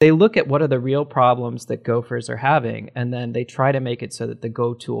They look at what are the real problems that gophers are having, and then they try to make it so that the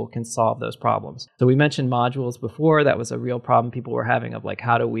Go tool can solve those problems. So we mentioned modules before. That was a real problem people were having of like,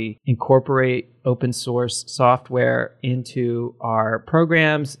 how do we incorporate open source software into our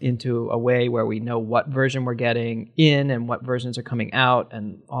programs, into a way where we know what version we're getting in and what versions are coming out,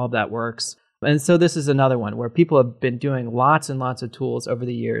 and all of that works. And so this is another one where people have been doing lots and lots of tools over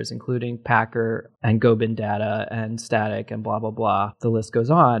the years, including Packer and GoBin data and static and blah, blah, blah. The list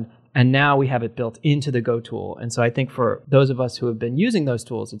goes on. And now we have it built into the Go tool. And so I think for those of us who have been using those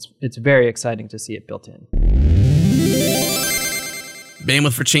tools, it's very exciting to see it built in.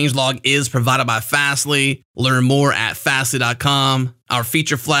 Bandwidth for Changelog is provided by Fastly. Learn more at fastly.com. Our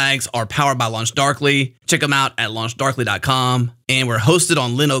feature flags are powered by LaunchDarkly. Check them out at launchdarkly.com. And we're hosted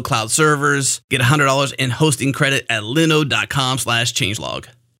on Linode Cloud servers. Get $100 in hosting credit at linode.com/changelog.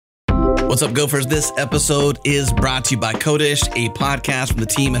 What's up, Gophers? This episode is brought to you by Codish, a podcast from the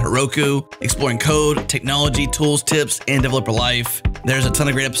team at Heroku, exploring code, technology, tools, tips, and developer life. There's a ton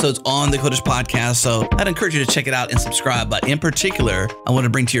of great episodes on the Codish podcast, so I'd encourage you to check it out and subscribe. But in particular, I want to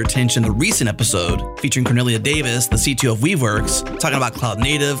bring to your attention the recent episode featuring Cornelia Davis, the CTO of Weaveworks, talking about cloud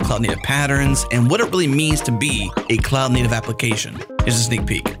native patterns, and what it really means to be a cloud native application. Here's a sneak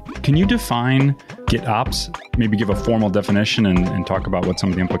peek. Can you define GitOps? Maybe give a formal definition and talk about what some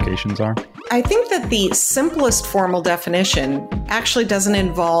of the implications are? I think that the simplest formal definition actually doesn't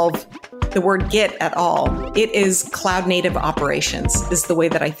involve the word Git at all. It is cloud native operations is the way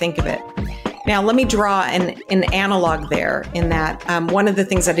that I think of it. Now, let me draw an analog there in that one of the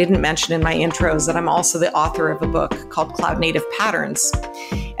things I didn't mention in my intro is that I'm also the author of a book called Cloud Native Patterns.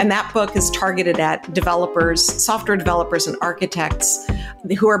 And that book is targeted at developers, software developers and architects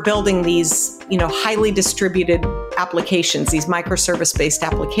who are building these, highly distributed applications, these microservice-based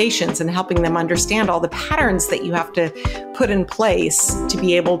applications, and helping them understand all the patterns that you have to put in place to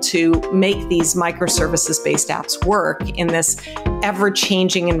be able to make these microservices-based apps work in this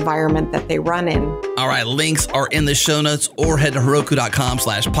ever-changing environment that they run in. All right, links are in the show notes, or head to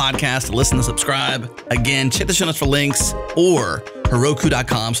heroku.com/podcast to listen and subscribe. Again, check the show notes for links, or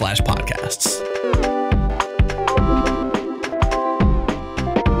heroku.com/podcasts.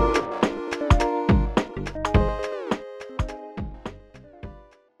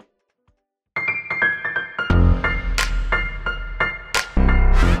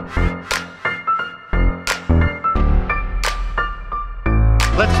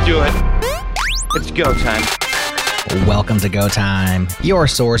 Let's do it. It's go time. Welcome to Go Time, your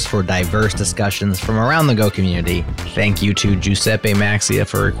source for diverse discussions from around the Go community. Thank you to Giuseppe Maxia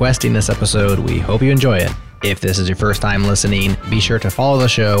for requesting this episode. We hope you enjoy it. If this is your first time listening, be sure to follow the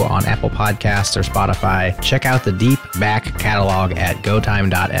show on Apple Podcasts or Spotify. Check out the deep back catalog at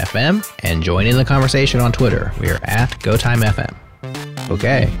gotime.fm and join in the conversation on Twitter. We are at GoTimeFM.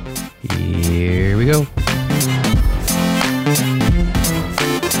 Okay, here we go.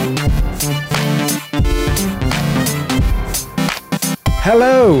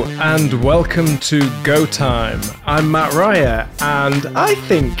 Hello and welcome to Go Time. I'm Matt Ryer, and I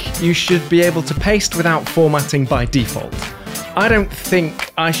think you should be able to paste without formatting by default. I don't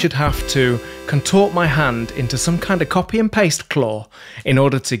think I should have to contort my hand into some kind of copy and paste claw in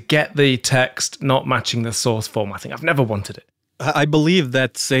order to get the text not matching the source formatting. I've never wanted it. I believe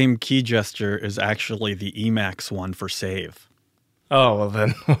that same key gesture is actually the Emacs one for save. Oh, well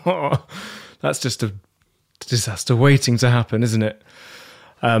then, that's just a disaster waiting to happen, isn't it?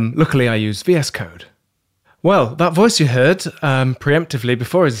 Luckily, I use VS Code. Well, that voice you heard preemptively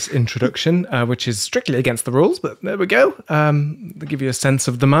before his introduction, which is strictly against the rules, but there we go. To give you a sense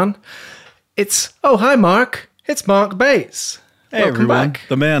of the man. Hi, Mark. It's Mark Bates. Hey, Welcome everyone. back.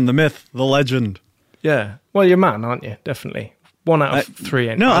 The man, the myth, the legend. Yeah. Well, you're a man, aren't you? Definitely. 1 out of 3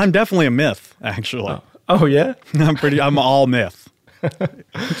 ain't No, bad. I'm definitely a myth, actually. Oh yeah? I'm all myth.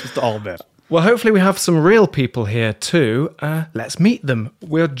 Just all myth. Well, hopefully we have some real people here too. Let's meet them.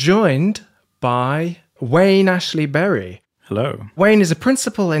 We're joined by Wayne Ashley Berry. Hello. Wayne is a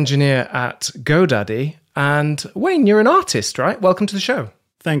principal engineer at GoDaddy. And Wayne, you're an artist, right? Welcome to the show.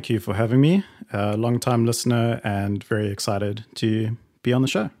 Thank you for having me. A long-time listener and very excited to be on the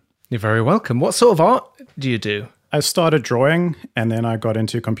show. You're very welcome. What sort of art do you do? I started drawing and then I got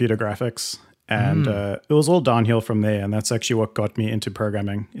into computer graphics. And it was all downhill from there. And that's actually what got me into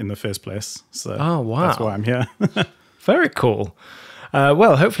programming in the first place. So that's why I'm here. Very cool.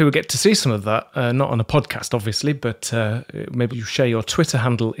 Well, hopefully we'll get to see some of that. Not on a podcast, obviously, but maybe you share your Twitter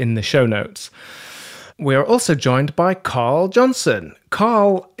handle in the show notes. We are also joined by Carl Johnson.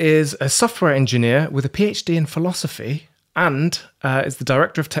 Carl is a software engineer with a PhD in philosophy and is the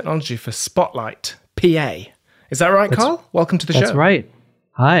director of technology for Spotlight, PA. Is that right, Carl? Welcome to the show. That's right.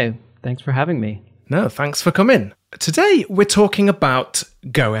 Hi, thanks for having me. No, thanks for coming. Today, we're talking about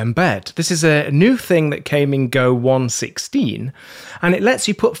Go Embed. This is a new thing that came in Go 1.16, and it lets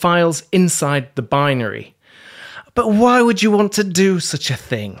you put files inside the binary. But why would you want to do such a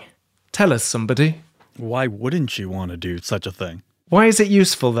thing? Tell us, somebody. Why wouldn't you want to do such a thing? Why is it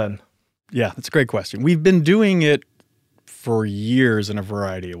useful then? Yeah, that's a great question. We've been doing it for years in a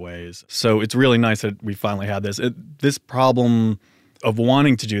variety of ways. So it's really nice that we finally had this. This problem of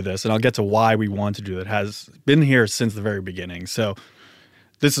wanting to do this, and I'll get to why we want to do it, has been here since the very beginning. So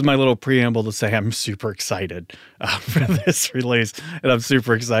this is my little preamble to say I'm super excited for this release, and I'm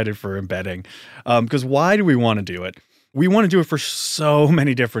super excited for embedding. Because why do we want to do it? We want to do it for so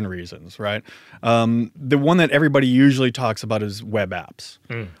many different reasons, right? The one that everybody usually talks about is web apps.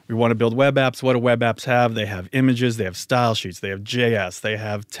 We want to build web apps. What do web apps have? They have images, they have style sheets, they have JS, they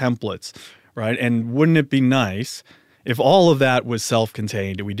have templates, right? And wouldn't it be nice if all of that was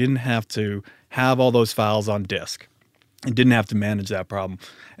self-contained and we didn't have to have all those files on disk and didn't have to manage that problem?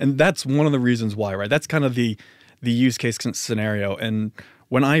 And that's one of the reasons why, right? That's kind of the use case scenario. And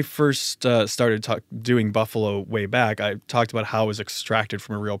when I first started doing Buffalo way back, I talked about how it was extracted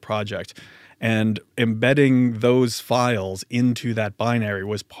from a real project. And embedding those files into that binary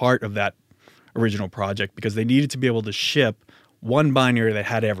was part of that original project because they needed to be able to ship one binary that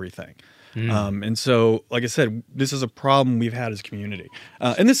had everything. And so, like I said, this is a problem we've had as a community.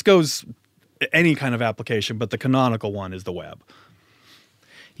 And this goes any kind of application, but the canonical one is the web.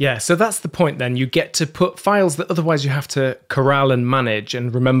 Yeah, so that's the point then. You get to put files that otherwise you have to corral and manage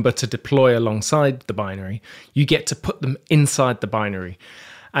and remember to deploy alongside the binary. You get to put them inside the binary.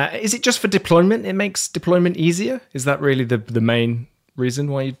 Is it just for deployment? It makes deployment easier? Is that really the main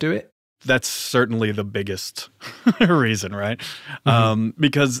reason why you do it? That's certainly the biggest reason, right?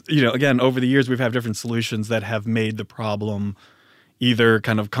 Because, again, over the years, we've had different solutions that have made the problem either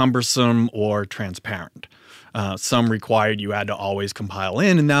kind of cumbersome or transparent. Some required you had to always compile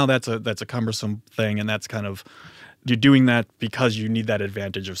in, and now that's a cumbersome thing, and that's kind of, you're doing that because you need that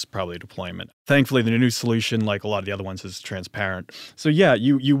advantage of probably deployment. Thankfully, the new solution, like a lot of the other ones, is transparent. So yeah,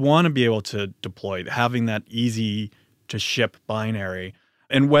 you want to be able to deploy, having that easy to ship binary.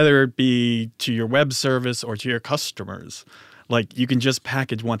 And whether it be to your web service or to your customers, like you can just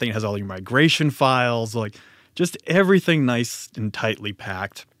package one thing that has all your migration files, like just everything nice and tightly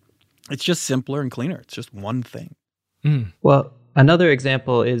packed. It's just simpler and cleaner. It's just one thing. Well, another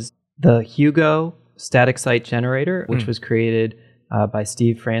example is the Hugo static site generator, which was created by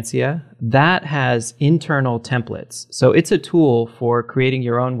Steve Francia. That has internal templates. So it's a tool for creating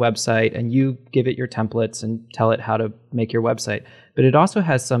your own website, and you give it your templates and tell it how to make your website. But it also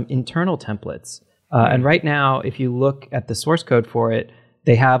has some internal templates. And right now, if you look at the source code for it,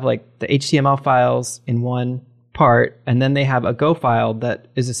 they have like the HTML files in one part, and then they have a Go file that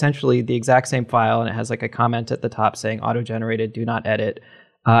is essentially the exact same file, and it has like a comment at the top saying auto-generated, do not edit.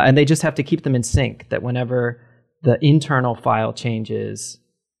 And they just have to keep them in sync, that whenever the internal file changes,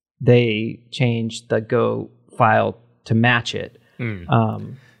 they change the Go file to match it.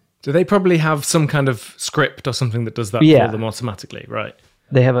 Do they probably have some kind of script or something that does that for them automatically, right?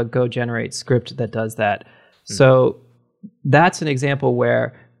 They have a Go generate script that does that. So that's an example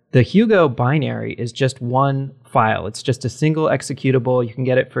where the Hugo binary is just one file. It's just a single executable. You can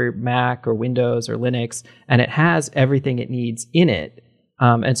get it for Mac or Windows or Linux, and it has everything it needs in it.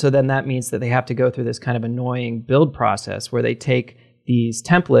 And so then that means that they have to go through this kind of annoying build process where they take these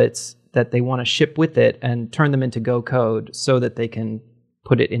templates that they want to ship with it and turn them into Go code so that they can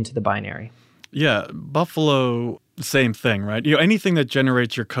put it into the binary. Yeah, Buffalo, same thing, right? Anything that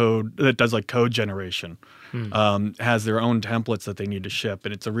generates your code, that does like code generation, has their own templates that they need to ship,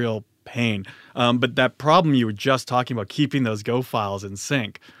 and it's a real pain. But that problem you were just talking about, keeping those Go files in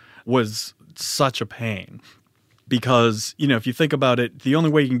sync, was such a pain. Because, if you think about it, the only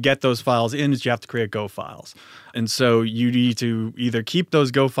way you can get those files in is you have to create Go files. And so you need to either keep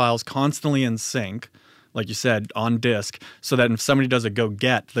those Go files constantly in sync, like you said, on disk, so that if somebody does a Go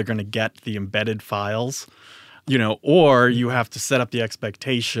get, they're going to get the embedded files, or you have to set up the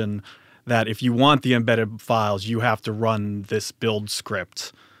expectation that if you want the embedded files, you have to run this build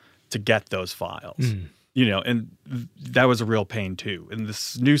script to get those files. And that was a real pain too. In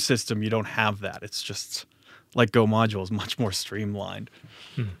this new system, you don't have that. It's just like Go modules, much more streamlined.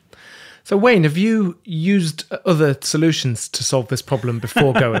 So Wayne, have you used other solutions to solve this problem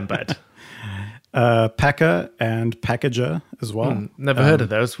before Go Embed? Packer and Packager as well. Never heard of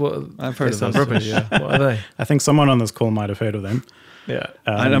those. I've heard of those. Rubbish. Yeah. What are they? I think someone on this call might have heard of them. Yeah.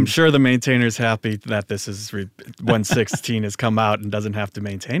 And I'm sure the maintainer's happy that this is 1.16 has come out and doesn't have to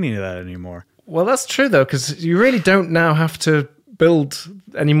maintain any of that anymore. Well, that's true though, because you really don't now have to build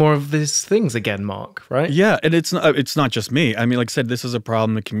any more of these things again, Mark, right? Yeah, and it's not just me. I mean, like I said, this is a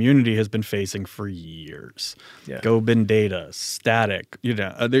problem the community has been facing for years. Yeah. Go bin data, static,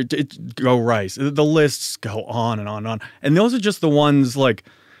 go rice. The lists go on and on and on. And those are just the ones like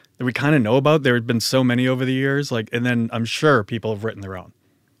that we kind of know about. There have been so many over the years, and then I'm sure people have written their own.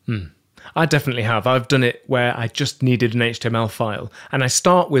 I definitely have. I've done it where I just needed an HTML file, and I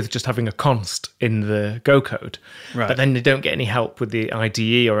start with just having a const in the Go code, right. But then they don't get any help with the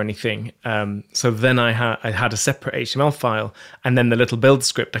IDE or anything. So then I had a separate HTML file, and then the little build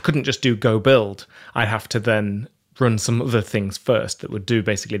script. I couldn't just do Go build. I'd have to then run some other things first that would do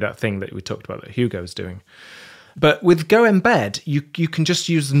basically that thing that we talked about that Hugo's doing. But with Go embed, you can just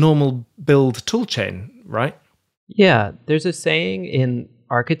use the normal build toolchain, right? Yeah, there's a saying in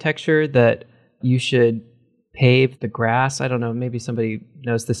architecture that you should pave the grass. I don't know, maybe somebody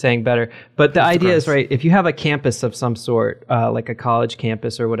knows the saying better. But the idea is, right, if you have a campus of some sort, like a college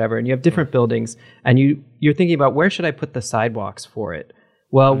campus or whatever, and you have different buildings, and you're thinking about where should I put the sidewalks for it?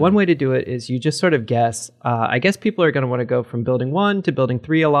 Well, one way to do it is you just sort of guess. I guess people are going to want to go from building 1 to building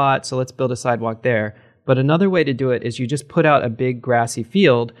 3 a lot, so let's build a sidewalk there. But another way to do it is you just put out a big grassy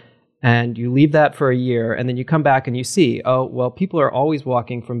field and you leave that for a year, and then you come back and you see, oh, well, people are always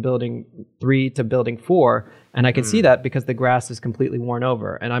walking from building 3 to building 4, and I can see that because the grass is completely worn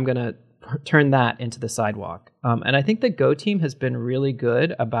over, and I'm going to turn that into the sidewalk. And I think the Go team has been really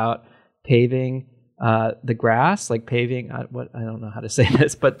good about paving the grass, like paving, I don't know how to say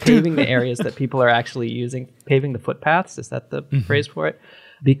this, but paving the areas that people are actually using, paving the footpaths, is that the phrase for it?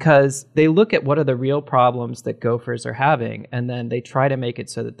 Because they look at what are the real problems that Gophers are having, and then they try to make it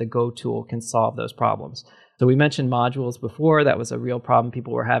so that the Go tool can solve those problems. So we mentioned modules before. That was a real problem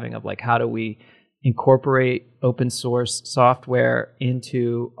people were having of like, how do we incorporate open source software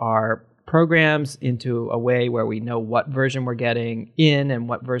into our programs, into a way where we know what version we're getting in and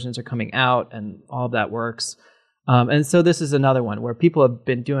what versions are coming out, and all of that works. And so this is another one where people have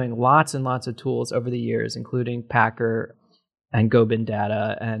been doing lots and lots of tools over the years, including Packer and Go bin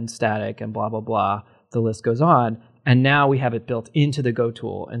data and static and blah, blah, blah. The list goes on. And now we have it built into the Go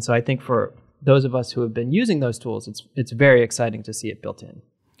tool. And so I think for those of us who have been using those tools, it's very exciting to see it built in.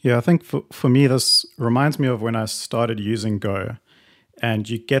 Yeah, I think for me, this reminds me of when I started using Go. And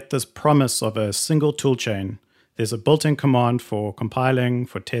you get this promise of a single tool chain. There's a built-in command for compiling,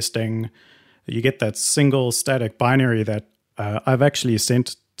 for testing. You get that single static binary that I've actually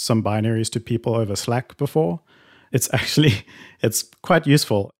sent some binaries to people over Slack before. It's quite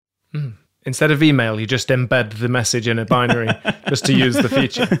useful. Instead of email, you just embed the message in a binary just to use the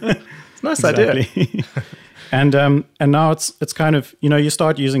feature. It's a nice idea. And now it's kind of, you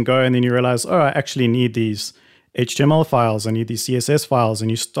start using Go and then you realize, oh, I actually need these HTML files, I need these CSS files, and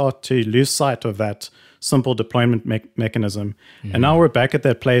you start to lose sight of that simple deployment mechanism. And now we're back at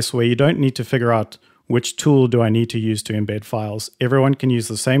that place where you don't need to figure out which tool do I need to use to embed files. Everyone can use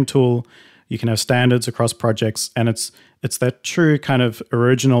the same tool. You can have standards across projects, and it's that true kind of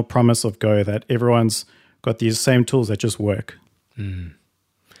original promise of Go that everyone's got these same tools that just work.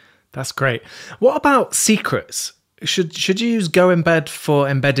 That's great. What about secrets? Should you use Go embed for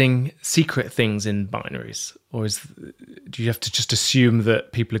embedding secret things in binaries, or do you have to just assume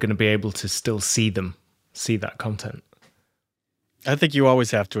that people are going to be able to still see that content? I think you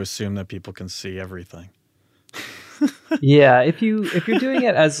always have to assume that people can see everything. Yeah, if you're doing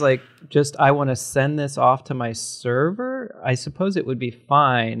it as like just I want to send this off to my server, I suppose it would be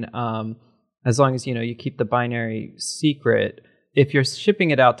fine, as long as you keep the binary secret. If you're shipping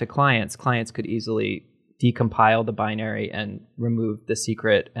it out to clients could easily decompile the binary and remove the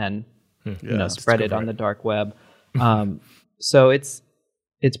secret and spread it on the dark web. So it's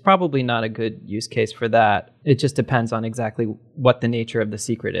probably not a good use case for that. It just depends on exactly what the nature of the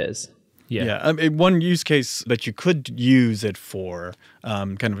secret is. Yeah. I mean, one use case that you could use it for,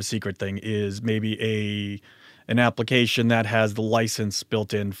 kind of a secret thing, is maybe an application that has the license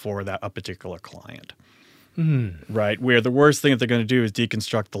built in for a particular client. Right? Where the worst thing that they're going to do is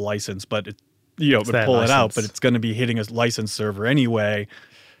deconstruct the license, but pull it out, but it's going to be hitting a license server anyway.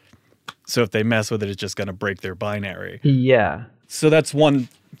 So if they mess with it, it's just going to break their binary. Yeah. So that's one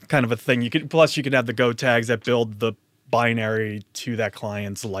kind of a thing. You could have the Go tags that build the binary to that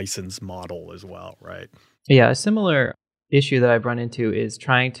client's license model as well, right? Yeah, a similar issue that I've run into is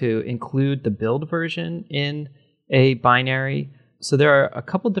trying to include the build version in a binary. So there are a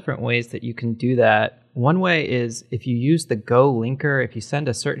couple different ways that you can do that. One way is if you use the Go linker, if you send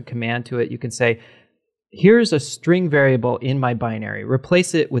a certain command to it, you can say, here's a string variable in my binary,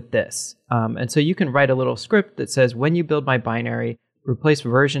 replace it with this. And so you can write a little script that says, when you build my binary, replace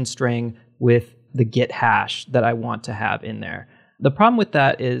version string with the Git hash that I want to have in there. The problem with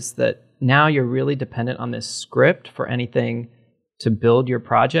that is that now you're really dependent on this script for anything to build your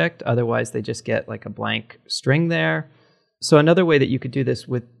project. Otherwise, they just get like a blank string there. So another way that you could do this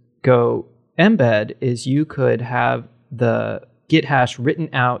with Go embed is you could have the Git hash written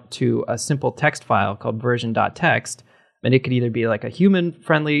out to a simple text file called version.txt. And it could either be like a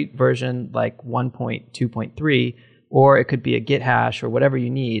human-friendly version like 1.2.3, or it could be a Git hash or whatever you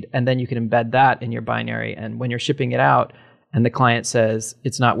need. And then you can embed that in your binary. And when you're shipping it out and the client says,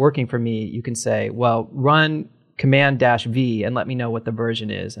 it's not working for me, you can say, well, run command-V and let me know what the version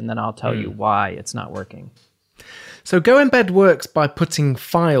is. And then I'll tell you why it's not working. So Go embed works by putting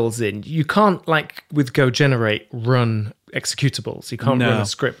files in. You can't, like with Go generate, run executables. You can't run a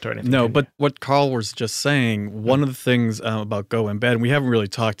script or anything. No, but what Carl was just saying, one of the things about Go embed, and we haven't really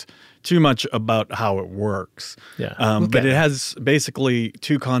talked too much about how it works. Yeah. But it has basically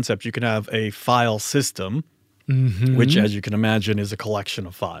two concepts. You can have a file system, which, as you can imagine, is a collection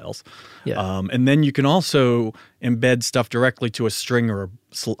of files. Yeah. And then you can also embed stuff directly to a string or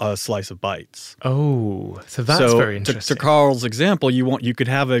a slice of bytes. Oh, so that's very interesting. To Carl's example, you could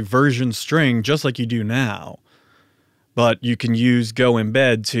have a version string just like you do now, but you can use Go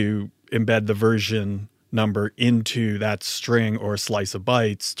embed to embed the version number into that string or slice of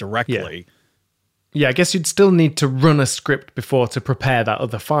bytes directly. Yeah, I guess you'd still need to run a script before to prepare that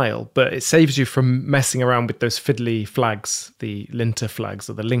other file, but it saves you from messing around with those fiddly flags, the linter flags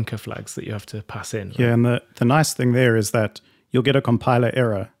or the linker flags that you have to pass in. Right? Yeah, and the nice thing there is that you'll get a compiler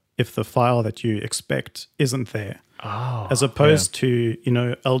error if the file that you expect isn't there. Oh, as opposed to,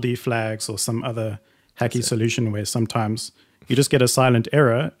 LD flags or some other hacky solution where sometimes you just get a silent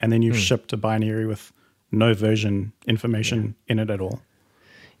error and then you've shipped a binary with no version information in it at all.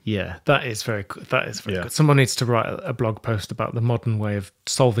 Yeah, that is very good. Good. Someone needs to write a blog post about the modern way of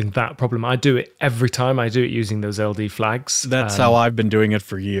solving that problem. I do it every time. I do it using those LD flags. That's how I've been doing it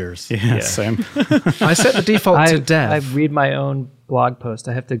for years. Yeah. Same. I set the default to dev. I read my own blog post.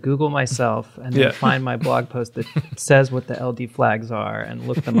 I have to Google myself and then find my blog post that says what the LD flags are and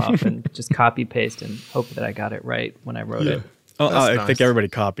look them up and just copy paste and hope that I got it right when I wrote it. I think everybody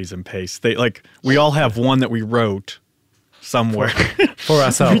copies and pastes. We all have one that we wrote somewhere for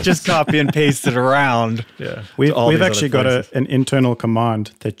ourselves. We just copy and paste it around. Yeah, we've actually got an internal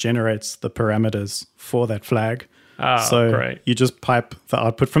command that generates the parameters for that flag. So great. You just pipe the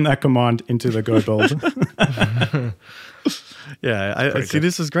output from that command into the Go build. I see.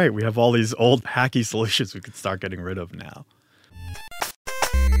 This is great. We have all these old hacky solutions we could start getting rid of now.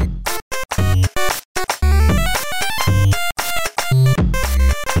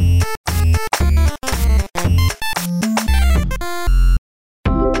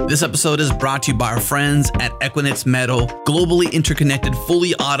 This episode is brought to you by our friends at Equinix Metal, globally interconnected,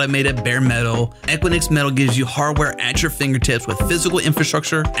 fully automated bare metal. Equinix Metal gives you hardware at your fingertips with physical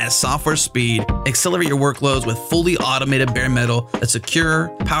infrastructure at software speed. Accelerate your workloads with fully automated bare metal that's secure,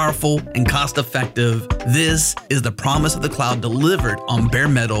 powerful, and cost-effective. This is the promise of the cloud delivered on bare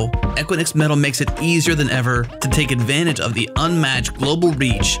metal. Equinix Metal makes it easier than ever to take advantage of the unmatched global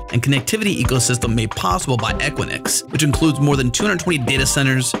reach and connectivity ecosystem made possible by Equinix, which includes more than 220 data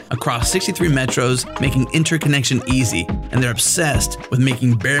centers across 63 metros, making interconnection easy. And they're obsessed with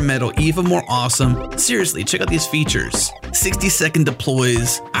making bare metal even more awesome. Seriously, check out these features. 60-second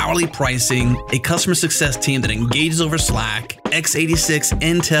deploys, hourly pricing, a customer success team that engages over Slack, x86,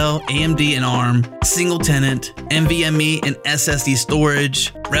 Intel, AMD, and ARM, single tenant, NVMe and SSD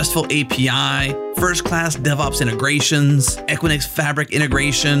storage, RESTful API, first-class DevOps integrations, Equinix Fabric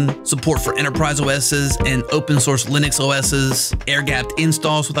integration, support for enterprise OSs and open-source Linux OSs, air-gapped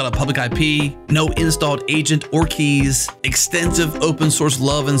installs without a public IP, no installed agent or keys, extensive open-source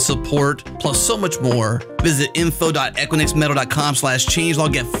love and support, plus so much more. Visit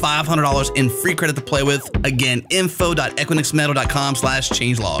info.equinixmetal.com/changelog. Get $500 in free credit to play with. Again,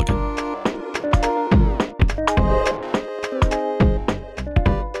 info.equinixmetal.com/changelog.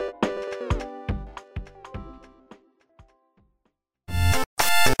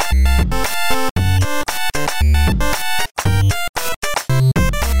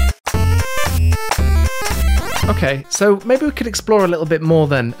 Okay, so maybe we could explore a little bit more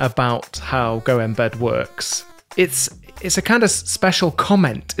then about how Go embed works. It's a kind of special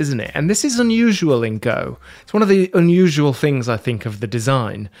comment, isn't it? And this is unusual in Go. It's one of the unusual things, I think, of the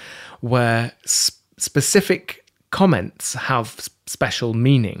design, where specific comments have special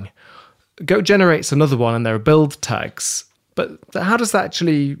meaning. Go generates another one, and there are build tags. But how does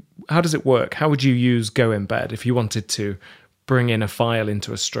it work? How would you use Go embed if you wanted to bring in a file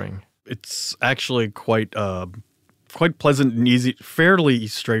into a string? It's actually quite pleasant and easy, fairly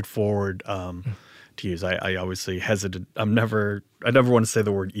straightforward. to use. I obviously hesitate. I never want to say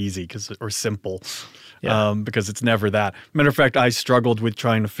the word easy or simple. Because it's never that. Matter of fact, I struggled with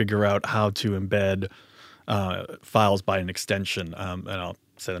trying to figure out how to embed files by an extension, and I'll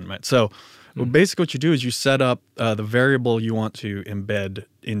say that in a minute. So basically what you do is you set up the variable you want to embed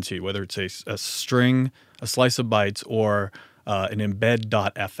into, whether it's a string, a slice of bytes, or an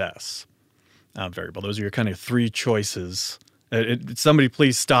embed.fs variable. Those are your kind of three choices. Somebody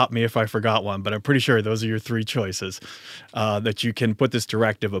please stop me if I forgot one, but I'm pretty sure those are your three choices that you can put this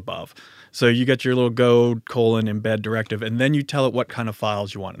directive above. So you get your little go embed directive, and then you tell it what kind of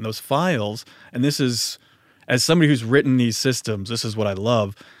files you want. And those files, and this is, as somebody who's written these systems, this is what I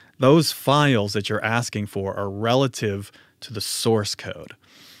love. Those files that you're asking for are relative to the source code.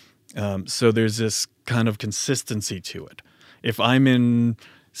 So there's this kind of consistency to it. If I'm in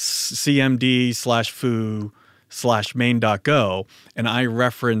cmd/foo/main.go and I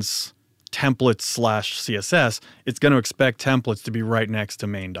reference templates/CSS, it's going to expect templates to be right next to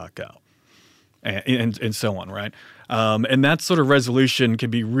main.go. And so on, right? And that sort of resolution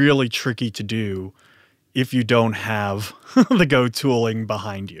can be really tricky to do if you don't have the Go tooling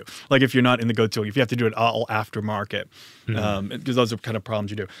behind you. Like if you're not in the Go tooling, if you have to do it all aftermarket, because those are kind of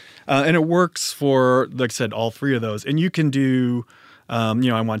problems you do. And it works for, like I said, all three of those. And you can do, I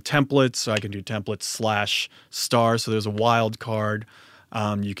want templates, so I can do templates/star. So there's a wild card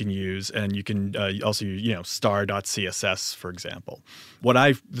you can use, and you can also use, star.css, for example.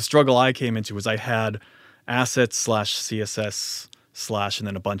 The struggle I came into was I had assets/css/ and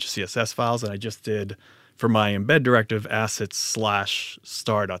then a bunch of CSS files, and I just did, for my embed directive,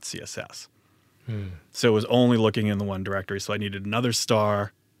 assets/star.css. So it was only looking in the one directory, so I needed another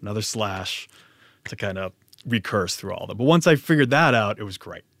star, another slash to kind of recurse through all of them. But once I figured that out, it was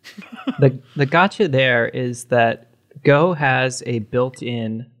great. The gotcha there is that Go has a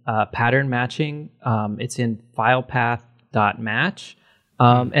built-in pattern matching. It's in filepath.match,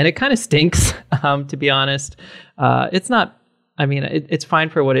 and it kind of stinks, to be honest. It's not, it's fine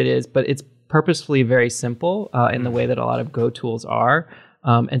for what it is, but it's purposefully very simple in the way that a lot of Go tools are.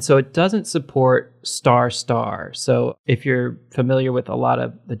 And so it doesn't support star. So if you're familiar with a lot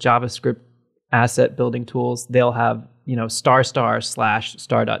of the JavaScript asset building tools, they'll have,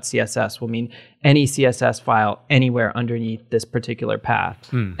 star/star.css will mean any CSS file anywhere underneath this particular path.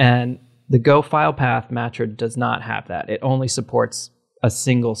 And the Go file path matcher does not have that. It only supports a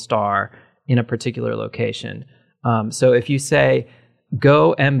single star in a particular location. So if you say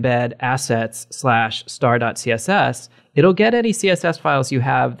go embed assets/star.css, it'll get any CSS files you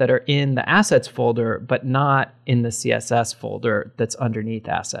have that are in the assets folder, but not in the CSS folder that's underneath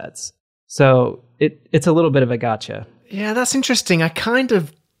assets. So it's a little bit of a gotcha. Yeah, that's interesting. I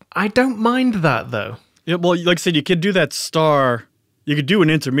don't mind that though. Yeah, well, like I said, you could do that star. You could do an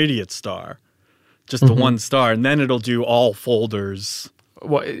intermediate star, just the one star, and then it'll do all folders.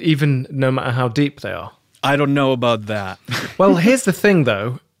 What, even no matter how deep they are? I don't know about that. Well, here's the thing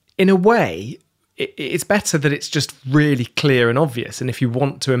though. In a way, it's better that it's just really clear and obvious. And if you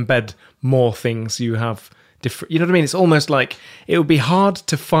want to embed more things, you have different, you know what I mean? It's almost like it would be hard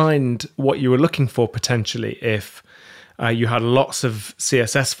to find what you were looking for potentially if you had lots of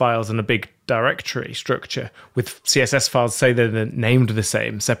CSS files and a big directory structure with CSS files, say they're named the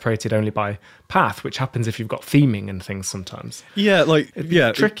same, separated only by path, which happens if you've got theming and things sometimes. Yeah,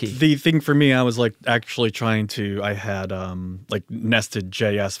 tricky. The thing for me, I was actually I had nested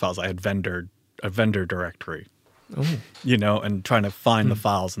JS files. I had a vendor directory, and trying to find the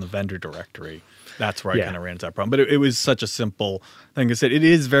files in the vendor directory. That's where I kind of ran into that problem. But it was such a simple thing. I said, it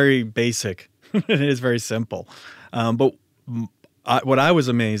is very basic. It is very simple. But what I was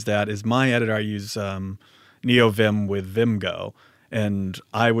amazed at is my editor, I use NeoVim with VimGo, and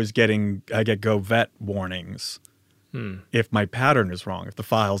I get Go vet warnings if my pattern is wrong, if the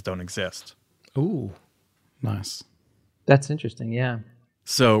files don't exist. Ooh, nice. That's interesting, yeah.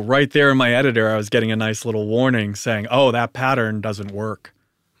 So right there in my editor, I was getting a nice little warning saying, oh, that pattern doesn't work.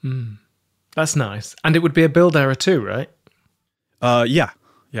 That's nice. And it would be a build error too, right? Yeah,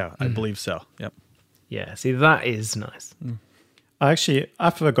 I believe so. Yep. Yeah, see, that is nice. I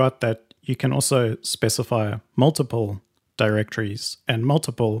forgot that you can also specify multiple directories and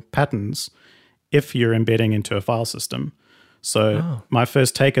multiple patterns if you're embedding into a file system. So my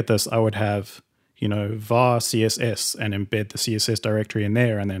first take at this, I would have, var CSS and embed the CSS directory in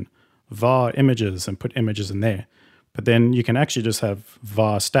there, and then var images and put images in there. But then you can actually just have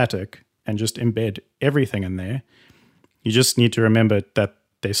var static and just embed everything in there. You just need to remember that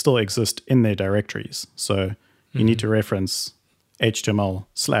they still exist in their directories. So you need to reference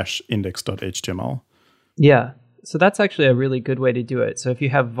HTML/index.html. Yeah. So that's actually a really good way to do it. So if you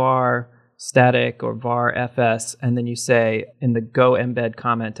have var static or var fs, and then you say in the go embed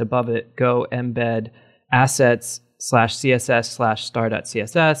comment above it, go embed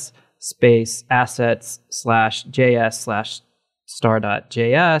assets/css/star.css space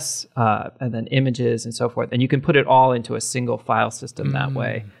assets/js/star.js, and then images and so forth. And you can put it all into a single file system that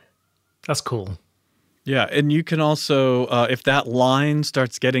way. That's cool. Yeah, and you can also, if that line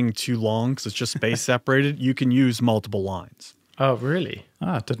starts getting too long because it's just space separated, you can use multiple lines. Oh, really?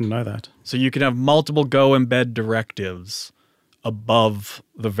 I didn't know that. So you can have multiple go embed directives above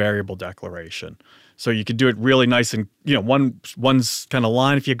the variable declaration. So you could do it really nice and, one's kind of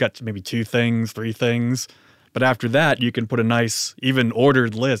line if you've got maybe 2 things, 3 things. But after that, you can put a nice, even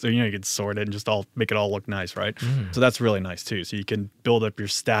ordered list. You can sort it and just make it all look nice, right? So that's really nice too. So you can build up your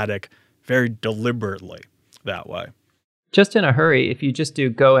static very deliberately that way. Just in a hurry, if you just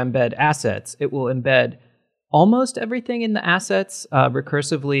do go embed assets, it will embed almost everything in the assets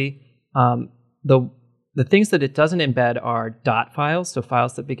recursively. The things that it doesn't embed are dot files, so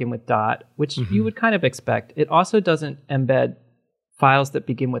files that begin with dot, which you would kind of expect. It also doesn't embed files that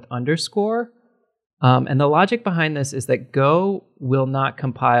begin with underscore. And the logic behind this is that Go will not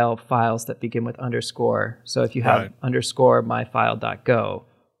compile files that begin with underscore. So if you have underscore myfile.go,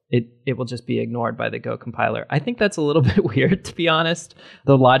 it will just be ignored by the Go compiler. I think that's a little bit weird, to be honest,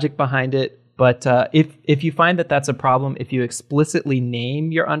 the logic behind it. But if you find that that's a problem, if you explicitly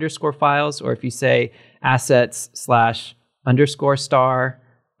name your underscore files, or if you say assets/underscore star,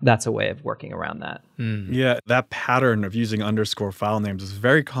 that's a way of working around that. Yeah, that pattern of using underscore file names is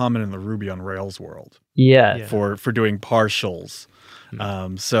very common in the Ruby on Rails world. Yeah. For doing partials.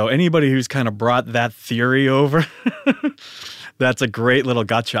 So anybody who's kind of brought that theory over, that's a great little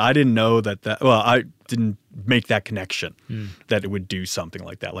gotcha. I didn't know I didn't make that connection that it would do something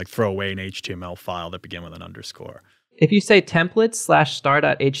like that, like throw away an HTML file that began with an underscore. If you say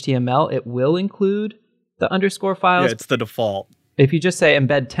templates/star.html, it will include the underscore files. Yeah, it's the default. If you just say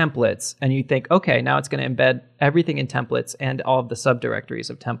embed templates and you think, okay, now it's going to embed everything in templates and all of the subdirectories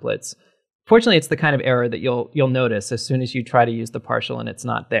of templates. Fortunately, it's the kind of error that you'll notice as soon as you try to use the partial and it's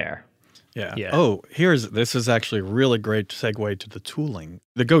not there. Yeah. Oh, this is actually a really great segue to the tooling.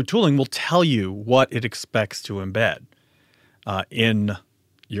 The Go tooling will tell you what it expects to embed in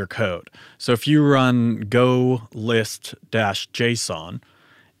your code. So if you run go list-json,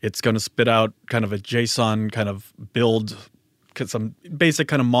 it's going to spit out kind of a JSON kind of build, some basic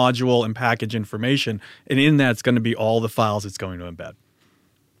kind of module and package information. And in that, it's going to be all the files it's going to embed.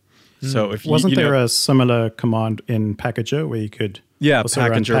 So if wasn't there a similar command in Packager where you could also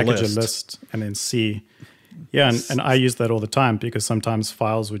run Packager list and then see? Yeah, and I use that all the time because sometimes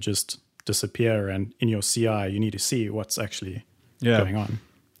files would just disappear, and in your CI you need to see what's actually going on.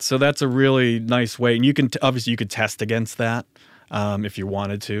 So that's a really nice way, and you can obviously you could test against that if you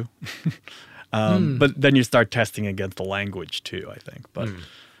wanted to, but then you start testing against the language too, I think. But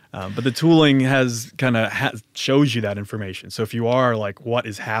the tooling shows you that information. So if you are like, what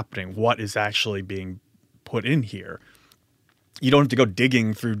is happening? What is actually being put in here? You don't have to go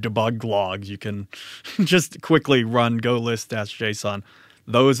digging through debug logs. You can just quickly run go list-json.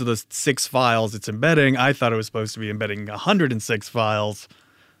 Those are the 6 files it's embedding. I thought it was supposed to be embedding 106 files.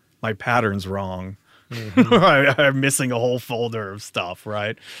 My pattern's wrong. I'm missing a whole folder of stuff,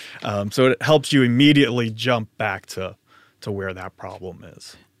 right? So it helps you immediately jump back to where that problem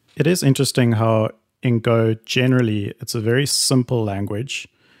is. It is interesting how in Go, generally, it's a very simple language.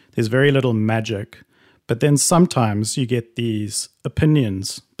 There's very little magic. But then sometimes you get these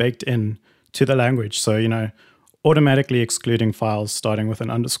opinions baked in to the language. So, automatically excluding files starting with an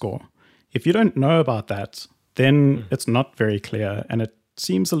underscore. If you don't know about that, then it's not very clear. And it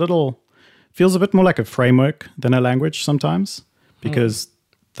feels a bit more like a framework than a language sometimes, because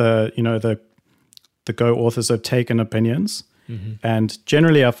the Go authors have taken opinions. And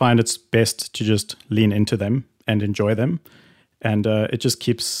generally, I find it's best to just lean into them and enjoy them. And it just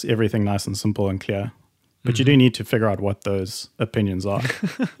keeps everything nice and simple and clear. But you do need to figure out what those opinions are.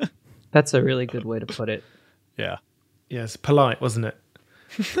 That's a really good way to put it. Yeah. Yes, polite, wasn't it?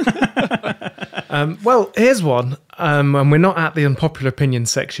 Well, here's one. And we're not at the unpopular opinion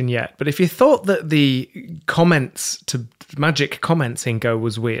section yet. But if you thought that the comments to magic comments in Go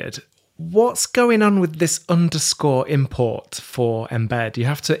was weird, what's going on with this underscore import for embed? You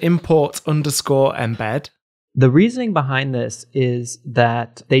have to import underscore embed. The reasoning behind this is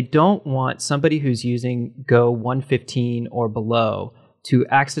that they don't want somebody who's using Go 115 or below to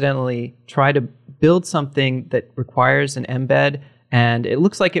accidentally try to build something that requires an embed, and it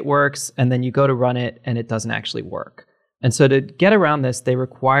looks like it works, and then you go to run it and it doesn't actually work. And so to get around this, they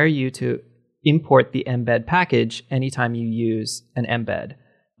require you to import the embed package anytime you use an embed.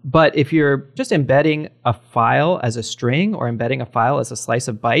 But if you're just embedding a file as a string or embedding a file as a slice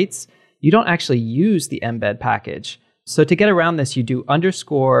of bytes, you don't actually use the embed package. So to get around this, you do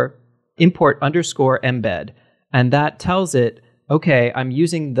import underscore embed. And that tells it, okay, I'm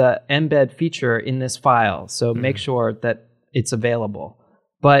using the embed feature in this file. So make sure that it's available.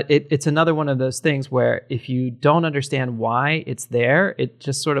 But it's another one of those things where if you don't understand why it's there, it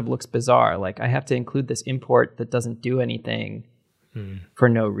just sort of looks bizarre. Like I have to include this import that doesn't do anything for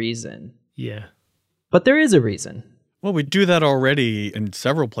no reason. Yeah. But there is a reason. Well, we do that already in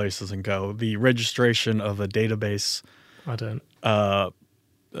several places in Go. The registration of a database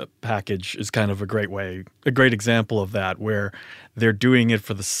package is kind of a great example of that, where they're doing it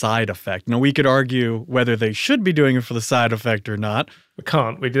for the side effect. Now, we could argue whether they should be doing it for the side effect or not. We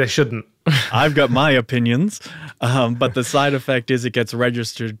can't. They shouldn't. I've got my opinions, but the side effect is it gets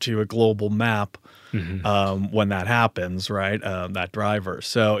registered to a global map when that happens, right? That driver.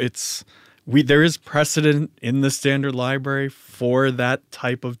 So there is precedent in the standard library for that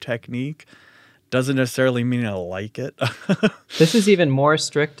type of technique. Doesn't necessarily mean I like it. This is even more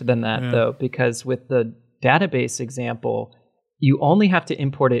strict than that, though, because with the database example, you only have to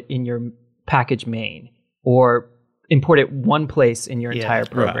import it in your package main or import it one place in your entire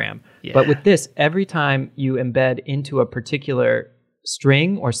program. Right. Yeah. But with this, every time you embed into a particular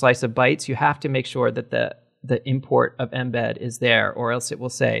string or slice of bytes, you have to make sure that the import of embed is there, or else it will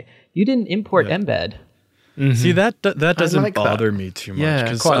say, you didn't import embed. Mm-hmm. See, that doesn't bother me too much.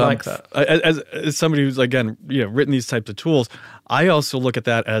 Yeah, quite like that. As somebody who's, again, written these types of tools, I also look at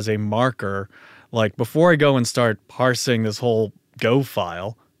that as a marker. Like, before I go and start parsing this whole Go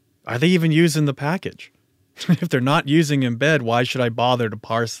file, are they even using the package? If they're not using embed, why should I bother to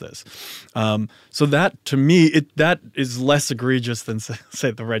parse this? So that, to me, that is less egregious than,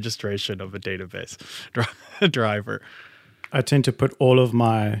 say, the registration of a database driver. I tend to put all of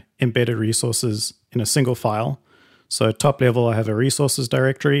my embedded resources in a single file. So top level, I have a resources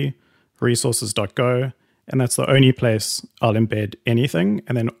directory, resources.go, and that's the only place I'll embed anything.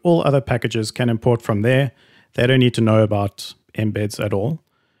 And then all other packages can import from there. They don't need to know about embeds at all.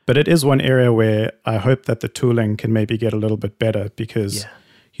 But it is one area where I hope that the tooling can maybe get a little bit better because,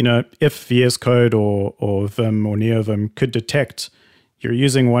 if VS Code or Vim or NeoVim could detect you're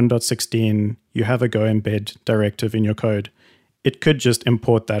using 1.16, you have a Go embed directive in your code, it could just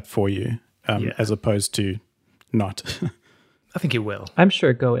import that for you as opposed to not. I think it will. I'm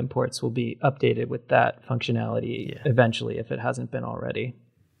sure Go imports will be updated with that functionality eventually if it hasn't been already.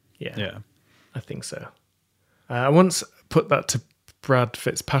 Yeah. I think so. I once put that to Brad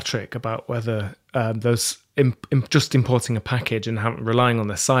Fitzpatrick about whether those just importing a package and relying on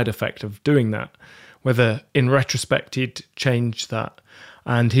the side effect of doing that, whether in retrospect he'd change that.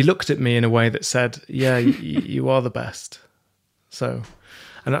 And he looked at me in a way that said, yeah, you are the best. So,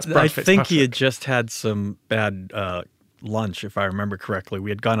 and that's Brad Fitzpatrick. I think he had just had some bad lunch, if I remember correctly. We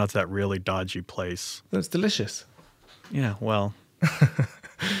had gone out to that really dodgy place. That's delicious. Yeah, well.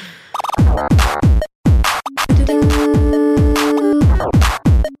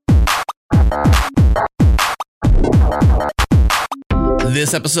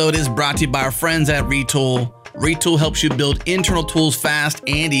 This episode is brought to you by our friends at Retool. Retool helps you build internal tools fast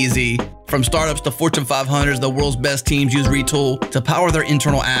and easy. From startups to Fortune 500s, the world's best teams use Retool to power their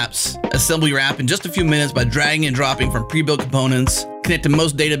internal apps. Assemble your app in just a few minutes by dragging and dropping from pre-built components. Connect to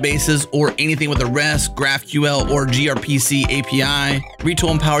most databases or anything with a REST, GraphQL, or gRPC API.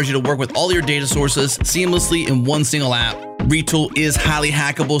 Retool empowers you to work with all your data sources seamlessly in one single app. Retool is highly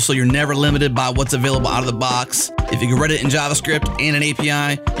hackable, so you're never limited by what's available out of the box. If you can write it in JavaScript and an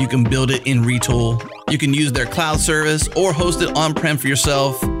API, you can build it in Retool. You can use their cloud service or host it on-prem for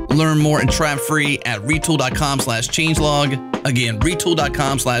yourself. Learn more and try it free at retool.com/changelog. Again,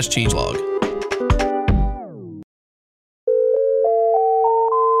 retool.com/changelog.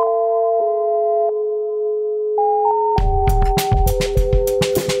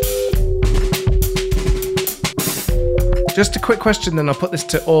 Just a quick question, then I'll put this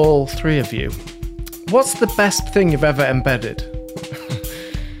to all three of you. What's the best thing you've ever embedded?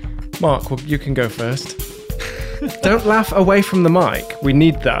 Mark, well, you can go first. Don't laugh away from the mic. We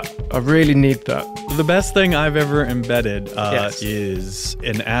need that. I really need that. The best thing I've ever embedded is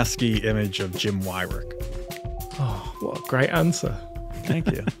an ASCII image of Jim Wyrick. Oh, what a great answer.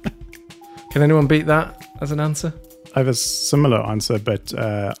 Thank you. Can anyone beat that as an answer? I have a similar answer, but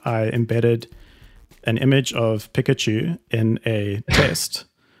I embedded an image of Pikachu in a test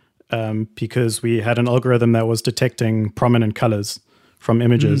because we had an algorithm that was detecting prominent colors from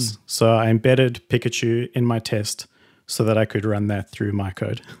images. So I embedded Pikachu in my test so that I could run that through my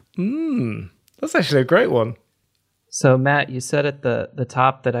code. That's actually a great one. So Matt, you said at the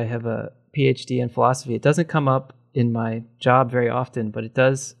top that I have a PhD in philosophy. It doesn't come up in my job very often, but it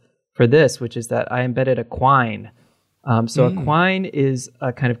does for this, which is that I embedded a quine. A quine is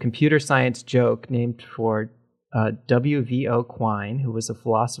a kind of computer science joke named for W.V.O. Quine, who was a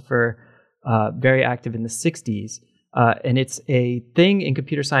philosopher very active in the 60s. And it's a thing in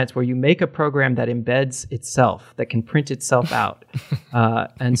computer science where you make a program that embeds itself, that can print itself out.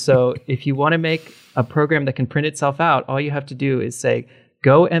 And so if you want to make a program that can print itself out, all you have to do is say,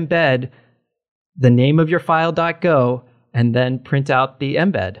 go embed the name of your file.go, and then print out the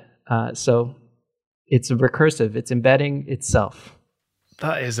embed. So it's recursive. It's embedding itself.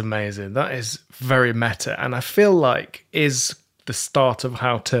 That is amazing. That is very meta. And I feel like is the start of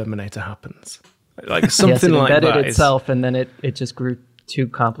how Terminator happens. Like something yes, it like embedded that itself, and then it just grew too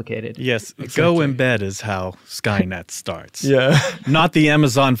complicated. Yes, exactly. Go embed is how Skynet starts. Yeah. Not the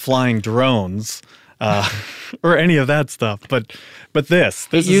Amazon flying drones or any of that stuff, but this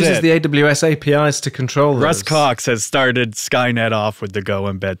uses the AWS APIs to control those. Russ Cox has started Skynet off with the Go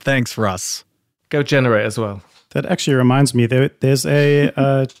embed. Thanks, Russ. Go generate as well. That actually reminds me, there's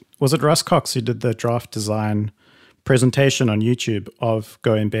a, was it Russ Cox who did the draft design presentation on YouTube of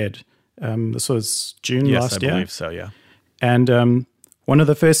Go Embed? This was June last year. Yes, I believe so, yeah. And one of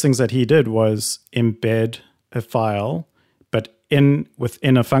the first things that he did was embed a file, but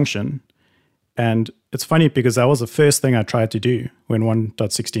within a function. And it's funny because that was the first thing I tried to do when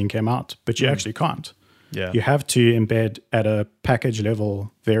 1.16 came out, but you actually can't. Yeah. You have to embed at a package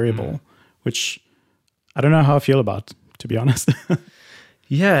level variable, which I don't know how I feel about, to be honest.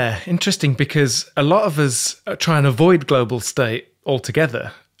 Yeah, interesting, because a lot of us try and avoid global state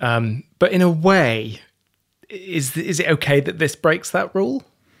altogether. But in a way, is it okay that this breaks that rule?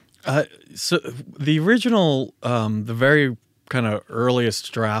 So the original, the very kind of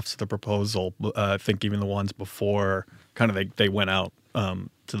earliest drafts of the proposal, I think even the ones before kind of they went out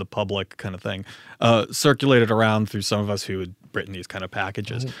to the public kind of thing, circulated around through some of us who had written these kind of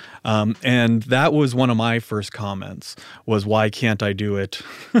packages. And that was one of my first comments, was why can't I do it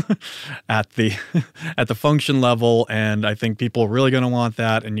at the function level? And I think people are really going to want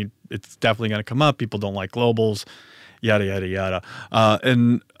that, and it's definitely going to come up. People don't like globals, yada, yada, yada.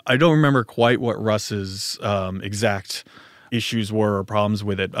 And I don't remember quite what Russ's exact issues were or problems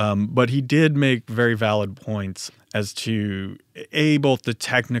with it, but he did make very valid points as to both the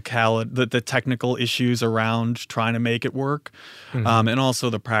technical issues around trying to make it work, and also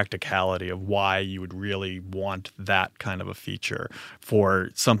the practicality of why you would really want that kind of a feature for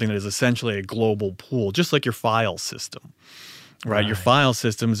something that is essentially a global pool, just like your file system, right? Your file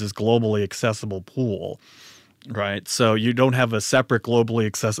system is this globally accessible pool. Right, so you don't have a separate globally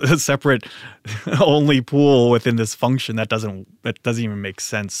accessible, separate only pool within this function that doesn't even make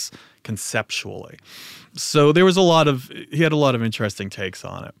sense conceptually. So there was he had a lot of interesting takes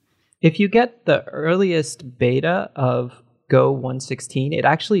on it. If you get the earliest beta of Go 1.16, it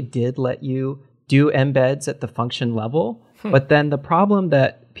actually did let you do embeds at the function level. But then the problem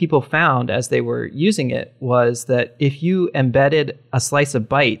that people found as they were using it was that if you embedded a slice of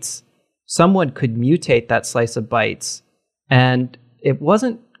bytes, someone could mutate that slice of bytes, and it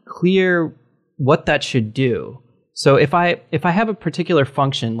wasn't clear what that should do. So if I have a particular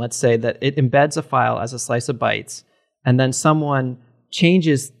function, let's say that it embeds a file as a slice of bytes, and then someone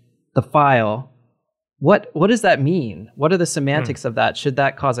changes the file, what does that mean? What are the semantics of that? Should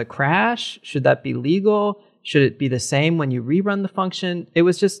that cause a crash? Should that be legal? Should it be the same when you rerun the function? It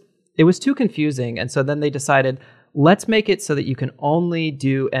was too confusing, and so then they decided, let's make it so that you can only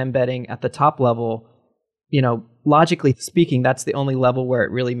do embedding at the top level. You know, logically speaking, that's the only level where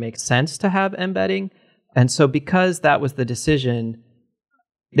it really makes sense to have embedding. And so because that was the decision,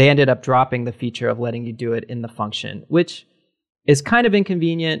 they ended up dropping the feature of letting you do it in the function, which is kind of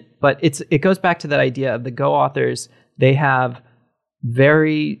inconvenient, but it goes back to that idea of the Go authors. They have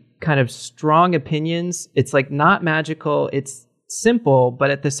very kind of strong opinions. It's like not magical. It's simple,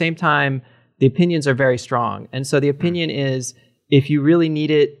 but at the same time, the opinions are very strong. And so the opinion is, if you really need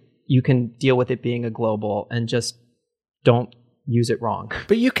it, you can deal with it being a global and just don't use it wrong.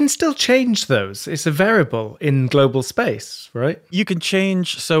 But you can still change those. It's a variable in global space, right? You can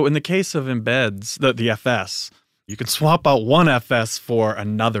change. So in the case of embeds, the FS, you can swap out one FS for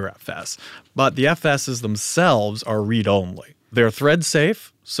another FS. But the FSs themselves are read-only. They're thread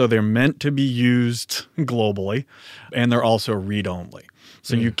safe, so they're meant to be used globally, and they're also read-only.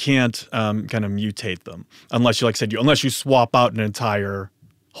 So you can't kind of mutate them unless you swap out an entire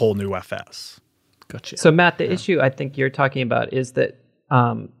whole new FS. Gotcha. So Matt, the issue I think you're talking about is that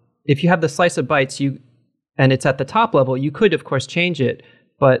if you have the slice of bytes, and it's at the top level, you could of course change it,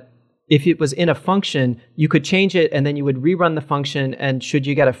 but if it was in a function, you could change it and then you would rerun the function. And should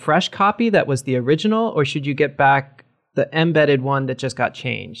you get a fresh copy that was the original, or should you get back the embedded one that just got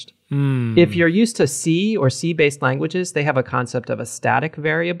changed? If you're used to C or C-based languages, they have a concept of a static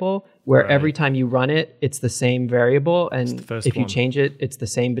variable where every time you run it, it's the same variable. And if you change it, it's the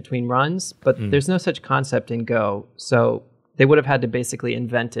same between runs. But there's no such concept in Go. So they would have had to basically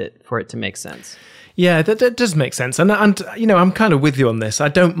invent it for it to make sense. Yeah, that does make sense, and you know, I'm kind of with you on this. I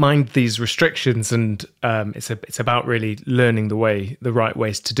don't mind these restrictions, and it's about really learning the right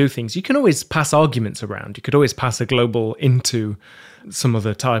ways to do things. You can always pass arguments around. You could always pass a global into some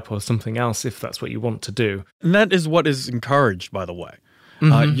other type or something else if that's what you want to do. And that is what is encouraged, by the way.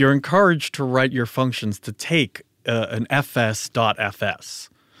 You're encouraged to write your functions to take an fs.fs.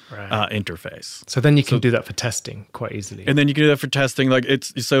 Interface. So then you can do that for testing quite easily. And then you can do that for testing. Like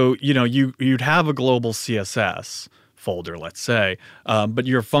it's so, you know, you'd have a global CSS folder, let's say, but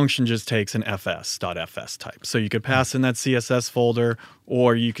your function just takes an fs.fs type. So you could pass in that CSS folder,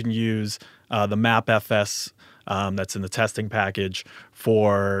 or you can use the mapfs that's in the testing package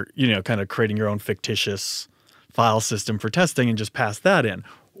for, you know, kind of creating your own fictitious file system for testing and just pass that in.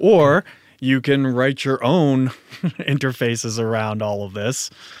 Or you can write your own interfaces around all of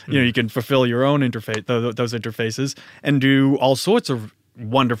this. You know, you can fulfill your own interface, those interfaces, and do all sorts of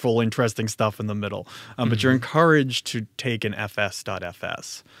wonderful, interesting stuff in the middle. But you're encouraged to take an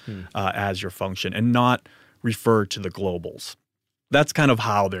fs.fs as your function and not refer to the globals. That's kind of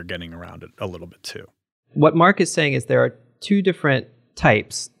how they're getting around it a little bit too. What Mark is saying is there are two different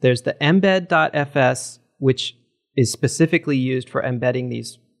types. There's the embed.fs, which is specifically used for embedding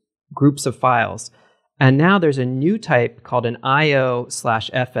these groups of files. And now there's a new type called an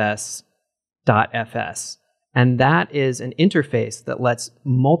io/fs.fs. And that is an interface that lets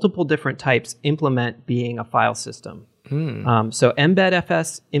multiple different types implement being a file system. So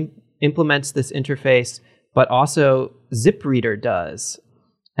embed.fs implements this interface, but also ZipReader does.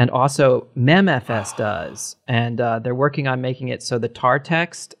 And also memfs does. And they're working on making it so the tar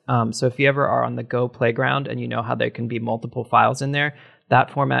text, so if you ever are on the Go playground and you know how there can be multiple files in there, that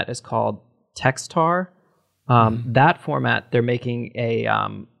format is called textar. That format, they're making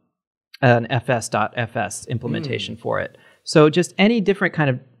an fs.fs implementation for it. So just any different kind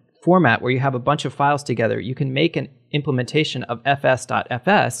of format where you have a bunch of files together, you can make an implementation of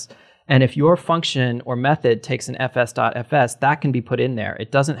fs.fs. And if your function or method takes an fs.fs, that can be put in there. It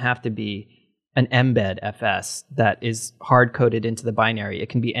doesn't have to be an embed fs that is hard-coded into the binary. It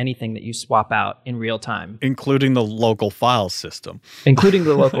can be anything that you swap out in real time. Including the local file system. Including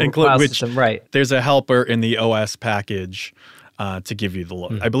the local file system, right. There's a helper in the OS package to give you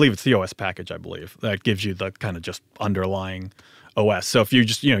the, I believe it's the OS package, that gives you the kind of just underlying OS. So if you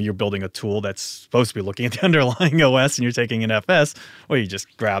just, you know, you're building a tool that's supposed to be looking at the underlying OS and you're taking an FS, well, you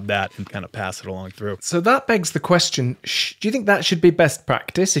just grab that and kind of pass it along through. So that begs the question, do you think that should be best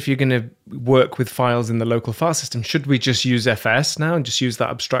practice if you're going to work with files in the local file system? Should we just use FS now and just use that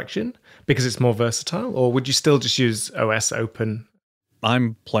abstraction because it's more versatile? Or would you still just use OS open?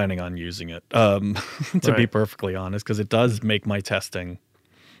 I'm planning on using it, to be perfectly honest, because it does make my testing.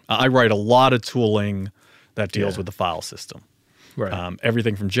 I write a lot of tooling that deals with the file system. Right.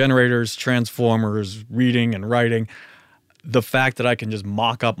 Everything from generators, transformers, reading and writing. The fact that I can just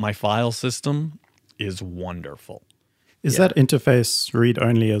mock up my file system is wonderful. Is that interface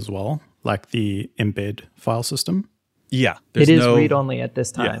read-only as well, like the embed file system? Yeah. It is read-only at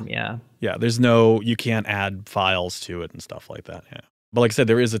this time, yeah. Yeah, you can't add files to it and stuff like that, yeah. But like I said,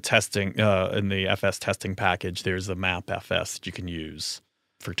 there is a testing, in the FS testing package, there's a mapfs that you can use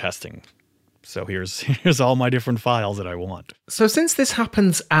for testing. So here's all my different files that I want. So since this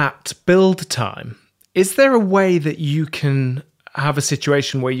happens at build time, is there a way that you can have a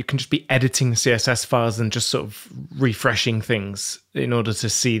situation where you can just be editing CSS files and just sort of refreshing things in order to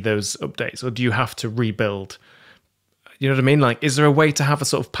see those updates? Or do you have to rebuild? You know what I mean? Like, is there a way to have a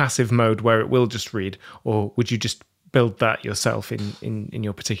sort of passive mode where it will just read? Or would you just build that yourself in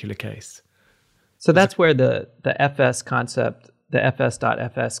your particular case? So that's where the FS concept, the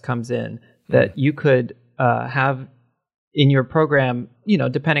fs.fs comes in. That you could have in your program, you know,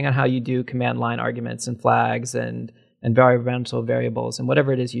 depending on how you do command line arguments and flags and environmental variables and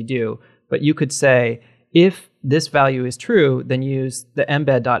whatever it is you do. But you could say, if this value is true, then use the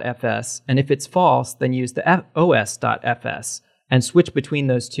embed.fs. And if it's false, then use the os.fs and switch between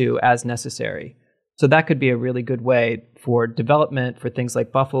those two as necessary. So that could be a really good way for development for things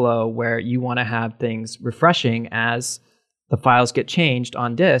like Buffalo, where you want to have things refreshing as the files get changed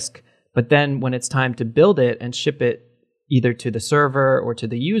on disk. But then when it's time to build it and ship it either to the server or to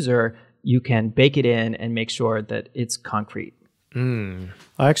the user, you can bake it in and make sure that it's concrete.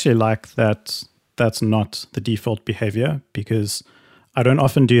 I actually like that that's not the default behavior, because I don't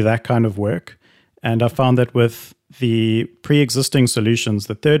often do that kind of work. And I found that with the pre-existing solutions,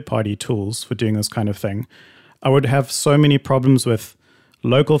 the third-party tools for doing this kind of thing, I would have so many problems with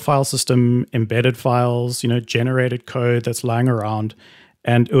local file system, embedded files, generated code that's lying around.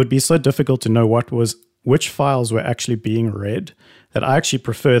 And it would be so difficult to know which files were actually being read, that I actually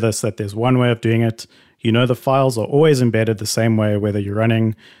prefer this, that there's one way of doing it. The files are always embedded the same way, whether you're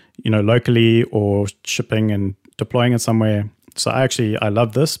running, locally or shipping and deploying it somewhere. So I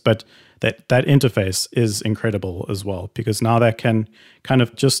love this, but that interface is incredible as well, because now that can kind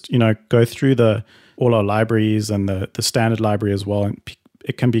of just, go through all our libraries and the standard library as well. And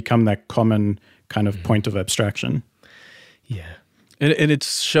it can become that common kind of point of abstraction. Yeah. And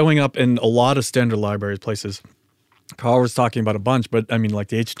it's showing up in a lot of standard library places. Carl was talking about a bunch, but I mean, like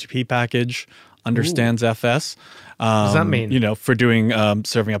the HTTP package understands FS. What does that mean? For doing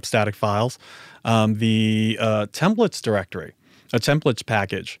serving up static files. The templates directory, a templates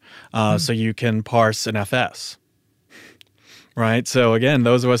package, so you can parse an FS. Right. So again,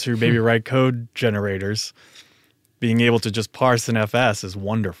 those of us who maybe write code generators, being able to just parse an FS is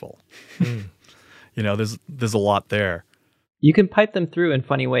wonderful. There's a lot there. You can pipe them through in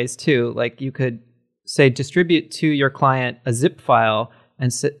funny ways too. Like you could say distribute to your client a zip file,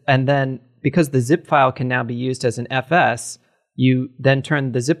 and then because the zip file can now be used as an FS, you then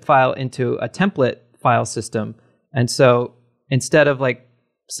turn the zip file into a template file system. And so instead of like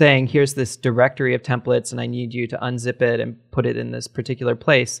saying, here's this directory of templates and I need you to unzip it and put it in this particular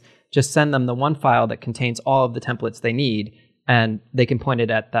place, just send them the one file that contains all of the templates they need, and they can point it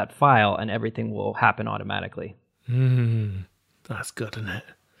at that file and everything will happen automatically. That's good, isn't it?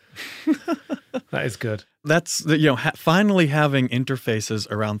 That is good. That's finally having interfaces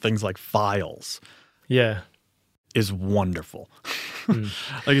around things like files. Yeah, is wonderful. Like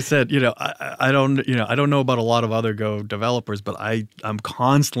I said, I don't know about a lot of other Go developers, but I'm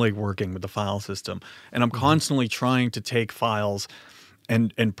constantly working with the file system, and I'm constantly trying to take files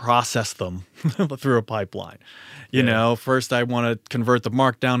and process them through a pipeline. First I want to convert the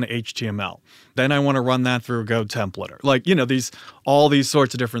markdown to HTML. Then I want to run that through a Go templater. Like, all these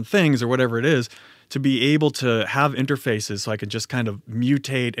sorts of different things or whatever it is, to be able to have interfaces so I could just kind of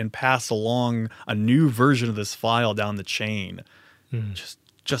mutate and pass along a new version of this file down the chain.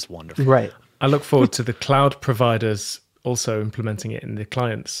 Just wonderful. Right. I look forward to the cloud providers also implementing it in the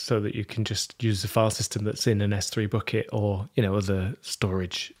clients so that you can just use the file system that's in an S3 bucket, or, other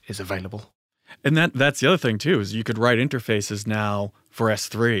storage is available. And that's the other thing too, is you could write interfaces now for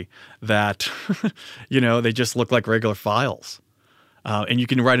S3 that, they just look like regular files. And you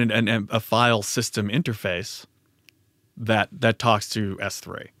can write a file system interface that talks to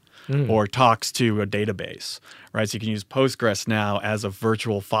S3 or talks to a database, right? So you can use Postgres now as a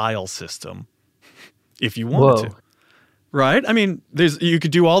virtual file system if you wanted to. Right? I mean, you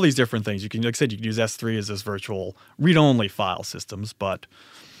could do all these different things. You can, like I said, you could use S3 as this virtual read-only file systems, but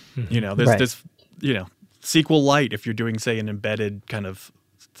there's this, SQLite if you're doing, say, an embedded kind of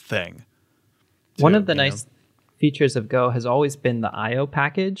thing. One of the nice features of Go has always been the I/O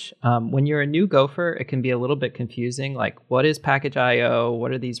package. When you're a new Gopher, it can be a little bit confusing. Like, what is package I/O?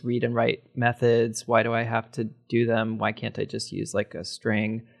 What are these read and write methods? Why do I have to do them? Why can't I just use like a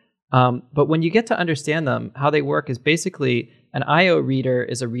string? But when you get to understand them, how they work is basically an I/O reader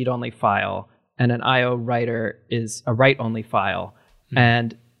is a read-only file and an I/O writer is a write-only file.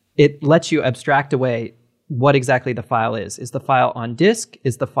 And it lets you abstract away what exactly the file is. Is the file on disk?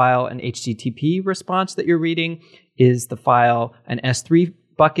 Is the file an HTTP response that you're reading? Is the file an S3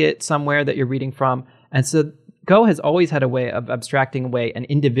 bucket somewhere that you're reading from? And so Go has always had a way of abstracting away an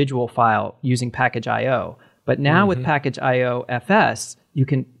individual file using package I/O. But now with package I/O FS, you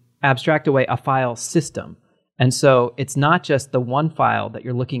can abstract away a file system. And so it's not just the one file that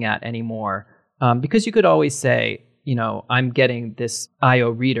you're looking at anymore, because you could always say, I'm getting this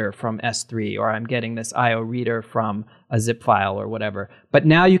I/O reader from S3, or I'm getting this I/O reader from a zip file or whatever. But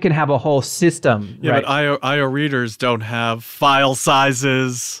now you can have a whole system. Yeah, right? But I/O readers don't have file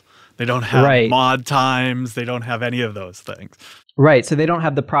sizes. They don't have mod times. They don't have any of those things. Right. So they don't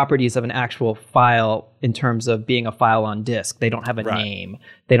have the properties of an actual file in terms of being a file on disk. They don't have a name.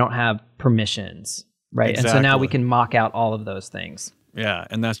 They don't have permissions. Right. Exactly. And so now we can mock out all of those things. Yeah.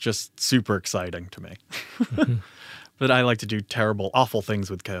 And that's just super exciting to me. But I like to do terrible, awful things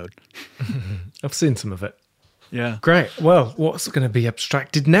with code. I've seen some of it. Yeah. Great. Well, what's going to be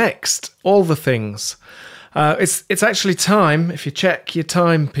abstracted next? All the things. It's actually time, if you check your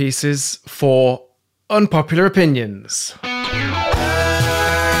timepieces, for unpopular opinions.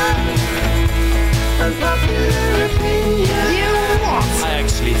 Unpopular opinions.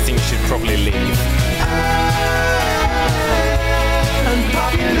 everybody thinks should probably leave.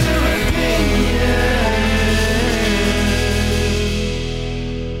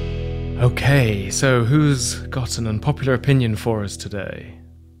 Okay, so who's got an unpopular opinion for us today?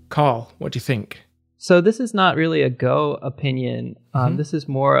 Carl, what do you think? So this is not really a Go opinion. This is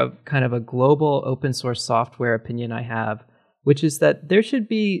more of kind of a global open source software opinion I have, which is that there should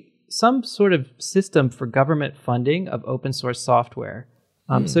be some sort of system for government funding of open source software.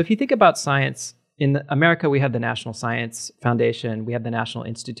 So if you think about science, in America, we have the National Science Foundation, we have the National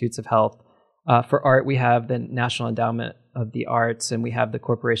Institutes of Health. For art, we have the National Endowment of the Arts, and we have the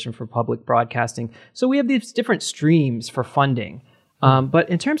Corporation for Public Broadcasting. So we have these different streams for funding. But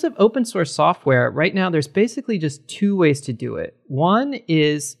in terms of open source software, right now, there's basically just two ways to do it. One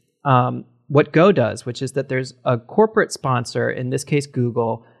is what Go does, which is that there's a corporate sponsor, in this case,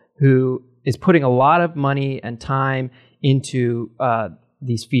 Google, who is putting a lot of money and time into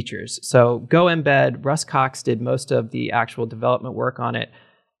these features. So Go Embed, Russ Cox did most of the actual development work on it.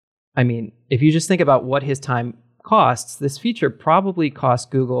 I mean, if you just think about what his time costs, this feature probably cost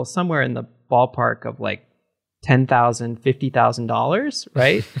Google somewhere in the ballpark of like $10,000, $50,000,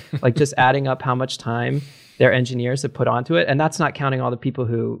 right? Like just adding up how much time their engineers have put onto it. And that's not counting all the people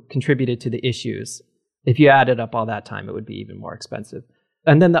who contributed to the issues. If you added up all that time, it would be even more expensive.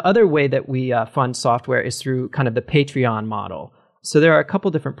 And then the other way that we fund software is through kind of the Patreon model. So there are a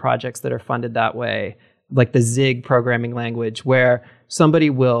couple different projects that are funded that way, like the Zig programming language, where somebody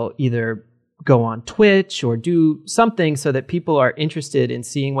will either go on Twitch or do something so that people are interested in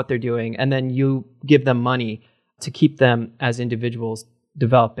seeing what they're doing, and then you give them money to keep them as individuals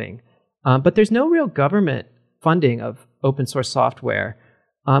developing. But there's no real government funding of open source software.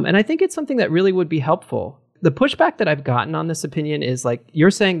 And I think it's something that really would be helpful. The pushback that I've gotten on this opinion is like, you're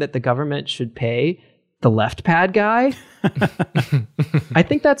saying that the government should pay the left pad guy. I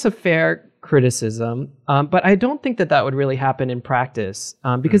think that's a fair criticism, but I don't think that that would really happen in practice.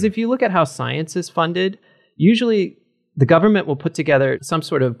 Because if you look at how science is funded, usually the government will put together some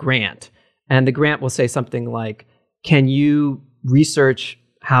sort of grant, and the grant will say something like, can you research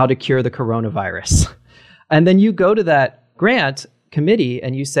how to cure the coronavirus? And then you go to that grant committee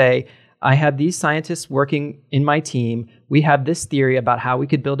and you say, I have these scientists working in my team. We have this theory about how we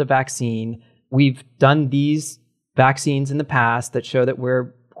could build a vaccine. We've done these vaccines in the past that show that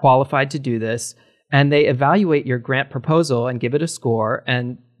we're qualified to do this. And they evaluate your grant proposal and give it a score.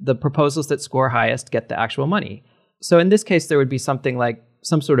 And the proposals that score highest get the actual money. So in this case, there would be something like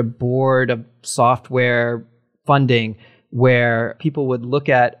some sort of board of software funding where people would look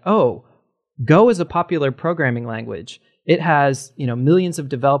at, oh, Go is a popular programming language. It has, millions of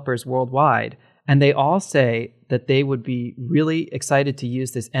developers worldwide, and they all say that they would be really excited to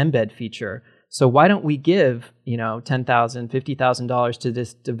use this embed feature. So why don't we give, $10,000, $50,000 to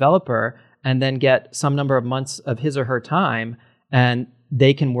this developer and then get some number of months of his or her time, and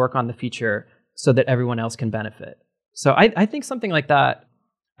they can work on the feature so that everyone else can benefit. So I think something like that,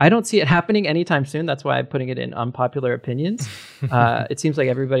 I don't see it happening anytime soon. That's why I'm putting it in unpopular opinions. It seems like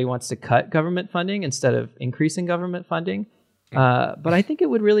everybody wants to cut government funding instead of increasing government funding. But I think it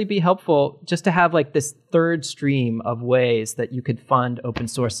would really be helpful just to have like this third stream of ways that you could fund open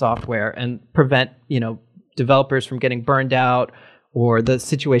source software and prevent, developers from getting burned out, or the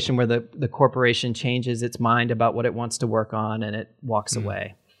situation where the corporation changes its mind about what it wants to work on and it walks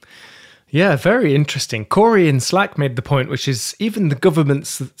away. Yeah, very interesting. Corey in Slack made the point, which is even the government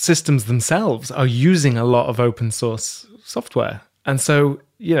systems themselves are using a lot of open source software. And so,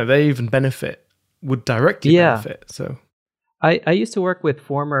 they even would directly benefit. So I used to work with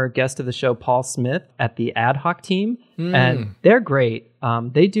former guest of the show, Paul Smith, at the ad hoc team, and they're great.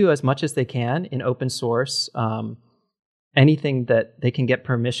 They do as much as they can in open source. Anything that they can get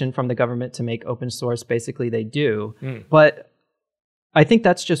permission from the government to make open source, basically they do. But I think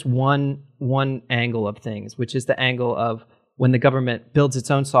that's just one angle of things, which is the angle of when the government builds its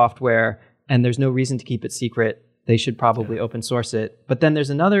own software and there's no reason to keep it secret, they should probably open source it. But then there's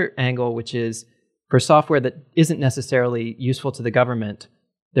another angle, which is for software that isn't necessarily useful to the government,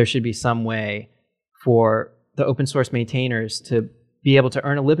 there should be some way for the open source maintainers to be able to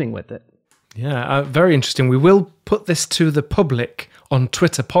earn a living with it. Yeah, very interesting. We will put this to the public on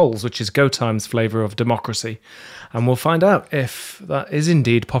Twitter polls, which is GoTime's flavor of democracy. And we'll find out if that is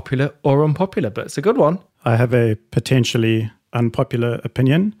indeed popular or unpopular, but it's a good one. I have a potentially unpopular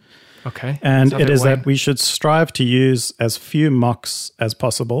opinion. Okay. And it is that we should strive to use as few mocks as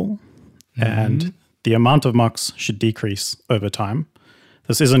possible, and the amount of mocks should decrease over time.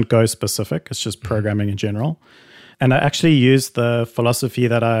 This isn't Go specific, it's just programming in general. And I actually used the philosophy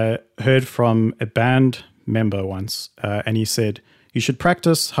that I heard from a band member once, and he said, you should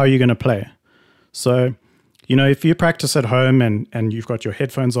practice how you're going to play. So, if you practice at home and you've got your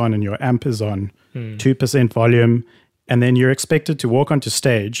headphones on and your amp is on 2% volume, and then you're expected to walk onto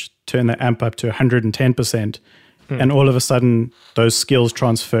stage, turn the amp up to 110%, and all of a sudden those skills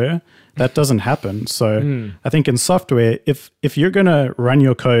transfer, that doesn't happen. So I think in software, if you're going to run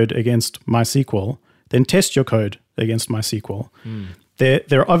your code against MySQL, then test your code against MySQL.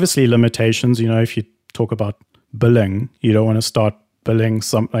 There are obviously limitations. If you talk about billing, you don't want to start billing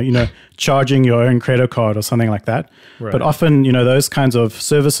charging your own credit card or something like that. Right. But often, those kinds of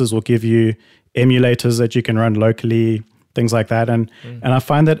services will give you emulators that you can run locally, things like that. And I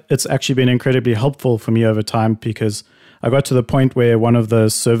find that it's actually been incredibly helpful for me over time, because I got to the point where one of the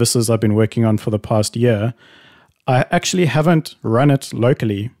services I've been working on for the past year, I actually haven't run it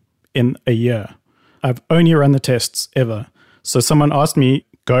locally in a year. I've only run the tests ever. So someone asked me,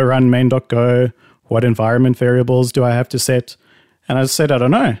 go run main.go, what environment variables do I have to set? And I said, I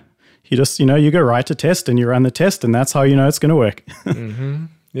don't know. You just, you go write a test and you run the test, and that's how you know it's going to work.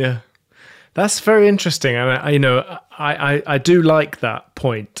 Yeah. That's very interesting. And I do like that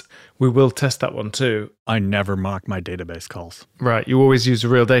point. We will test that one too. I never mock my database calls. Right. You always use a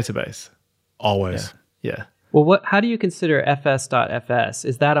real database. Always. Yeah. Well, how do you consider fs.fs?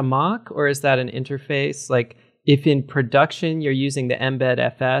 Is that a mock or is that an interface? Like if in production you're using the embed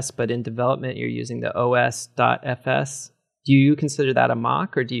fs, but in development you're using the os.fs, do you consider that a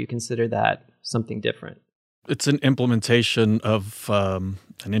mock or do you consider that something different? It's an implementation of an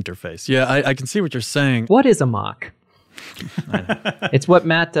interface. Yeah, I can see what you're saying. What is a mock? It's what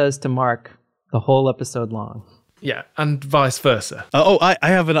Matt does to Mark the whole episode long. Yeah, and vice versa. I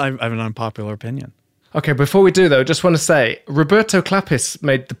have an unpopular opinion. Okay, before we do though, just want to say Roberto Clapis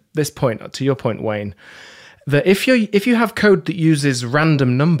made this point, to your point, Wayne, that if you have code that uses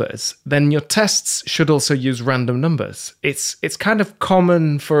random numbers, then your tests should also use random numbers. It's kind of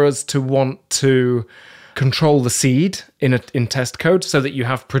common for us to want to control the seed in test code so that you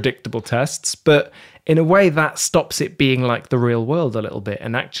have predictable tests, but in a way that stops it being like the real world a little bit,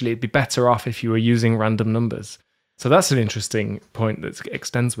 and actually it'd be better off if you were using random numbers. So that's an interesting point that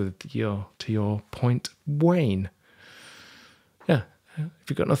extends to your point, Wayne. Yeah. If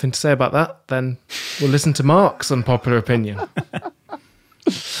you've got nothing to say about that, then we'll listen to Mark's unpopular opinion.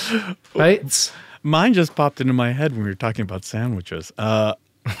 Right? Mine just popped into my head when we were talking about sandwiches. I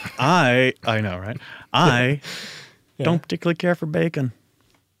know, right? I don't particularly care for bacon.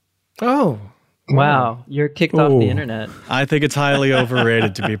 Oh. Wow. You're kicked off the internet. I think it's highly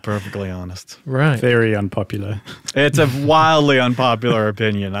overrated, to be perfectly honest. Right. Very unpopular. It's a wildly unpopular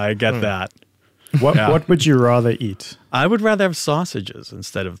opinion. I get that. What would you rather eat? I would rather have sausages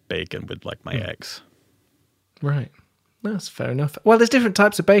instead of bacon with like my eggs. Right. That's fair enough. Well, there's different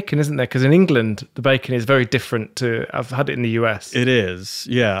types of bacon, isn't there? Because in England, the bacon is very different to... I've had it in the US. It is,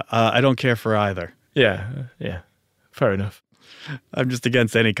 yeah. I don't care for either. Yeah. Fair enough. I'm just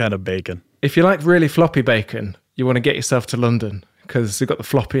against any kind of bacon. If you like really floppy bacon, you want to get yourself to London because they've got the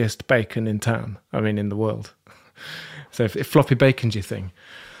floppiest bacon in town. I mean, in the world. So if floppy bacon's your thing.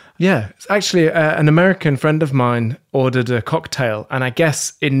 Yeah, it's actually an American friend of mine ordered a cocktail, and I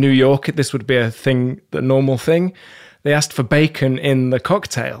guess in New York this would be the normal thing. They asked for bacon in the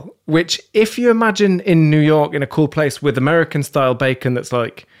cocktail, which if you imagine in New York in a cool place with American-style bacon that's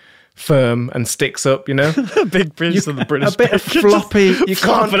like firm and sticks up, a big piece of the British a bit of floppy. You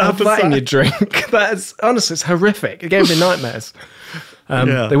can't have that side in your drink. That's honestly, it's horrific. It gave me nightmares.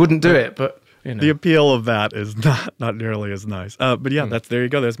 They wouldn't do it, but. The appeal of that is not nearly as nice. But yeah, there you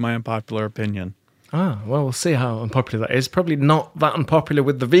go. There's my unpopular opinion. Well, we'll see how unpopular that is. Probably not that unpopular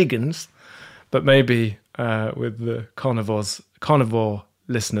with the vegans, but maybe with the carnivore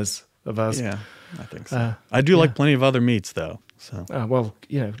listeners of ours. Yeah, I think so. I do like plenty of other meats, though. So. Well,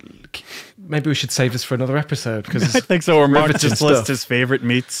 maybe we should save this for another episode. Because I think so. Or Mark just lists his favorite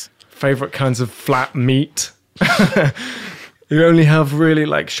meats. Favorite kinds of flat meat. You only have really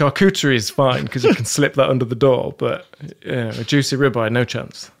like charcuterie is fine because you can slip that under the door, but a juicy ribeye, no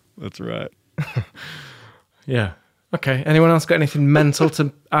chance. That's right. Yeah. Okay. Anyone else got anything mental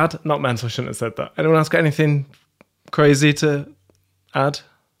to add? Not mental, shouldn't have said that. Anyone else got anything crazy to add?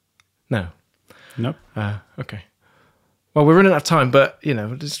 No. Nope. Okay. Well, we're running out of time, but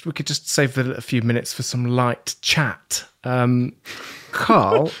we could just save a few minutes for some light chat.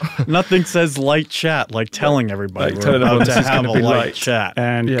 Carl, nothing says light chat like telling everybody we're about to have a light chat.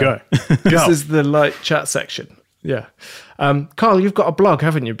 And go. This is the light chat section. Yeah. Carl, you've got a blog,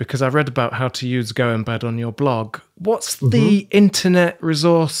 haven't you? Because I read about how to use GoEmbed on your blog. What's the internet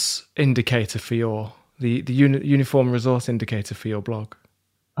resource indicator for the uniform resource indicator for your blog?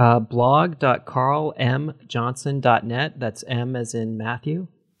 Blog.carlmjohnson.net. That's M as in Matthew.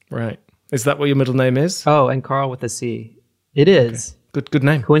 Right. Is that what your middle name is? Oh, and Carl with a C. It is. Okay. Good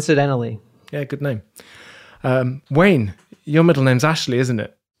name. Coincidentally. Yeah, good name. Wayne, your middle name's Ashley, isn't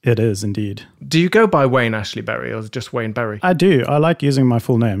it? It is indeed. Do you go by Wayne Ashley Berry or just Wayne Berry? I do. I like using my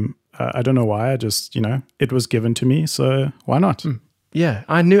full name. I don't know why. I just, it was given to me, so why not? Yeah,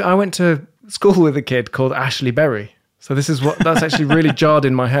 I went to school with a kid called Ashley Berry. So that's actually really jarred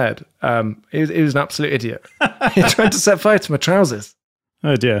in my head. He was an absolute idiot. He tried to set fire to my trousers.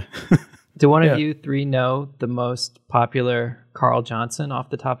 Oh dear. Do one of you three know the most popular Carl Johnson off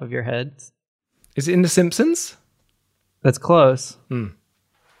the top of your heads? Is it in The Simpsons? That's close.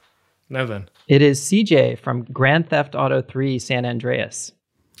 No then. It is CJ from Grand Theft Auto 3 San Andreas.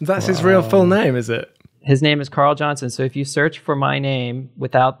 That's his real full name, is it? His name is Carl Johnson. So if you search for my name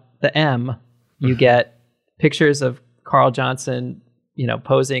without the M, you get pictures of Carl Johnson,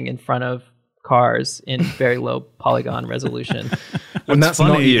 posing in front of cars in very low polygon resolution. And that's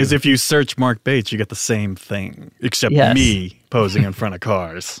funny is if you search Mark Bates, you get the same thing, except me posing in front of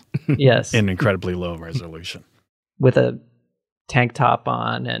cars. Yes. In incredibly low resolution. With a tank top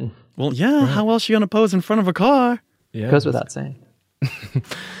on and... Well, yeah, how else are you going to pose in front of a car? Yeah, goes without saying.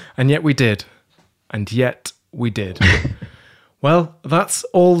 And yet we did. Well, that's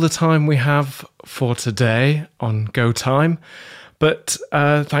all the time we have for today on Go Time. But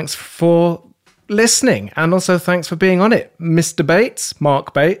thanks for listening. And also thanks for being on it. Mr. Bates,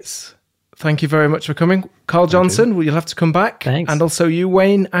 Mark Bates, thank you very much for coming. Carl Johnson, you'll have to come back. Thanks. And also you,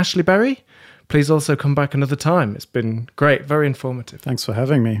 Wayne Ashley Berry, please also come back another time. It's been great, very informative. Thanks for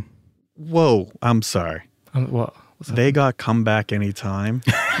having me. Whoa, I'm sorry. What? They got come back anytime.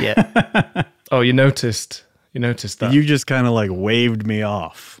 Yeah. Oh, you noticed that. You just kind of waved me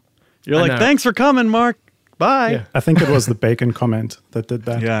off. You're like, thanks for coming, Mark. Bye. Yeah. I think it was the bacon comment that did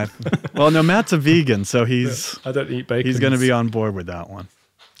that. Yeah. Well, no, Matt's a vegan, so I don't eat bacon. He's going to be on board with that one.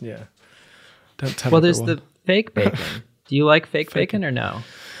 Yeah. Don't tell Well, there's the fake bacon. Do you like fake bacon or no?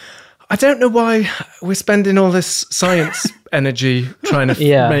 I don't know why we're spending all this science energy trying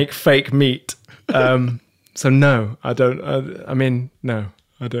to make fake meat. So no, I don't. No,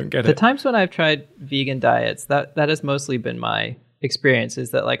 I don't get it. The times when I've tried vegan diets, that has mostly been my experience,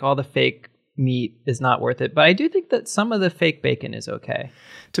 is that all the fake meat is not worth it. But I do think that some of the fake bacon is okay.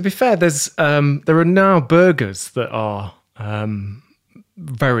 To be fair, there are now burgers that are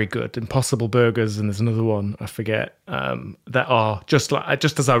very good, Impossible Burgers, and there's another one I forget that are just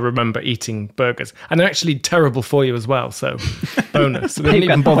as I remember eating burgers, and they're actually terrible for you as well. So bonus. They didn't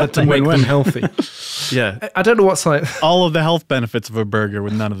even bother to make them healthy. Yeah, I don't know what science. All of the health benefits of a burger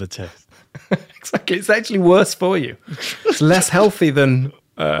with none of the taste. Exactly, it's actually worse for you. It's less healthy than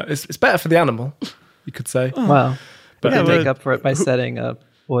it's better for the animal, you could say. Wow, but they make up for it by setting a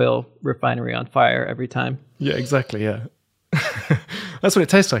oil refinery on fire every time. Yeah, exactly. Yeah. That's what it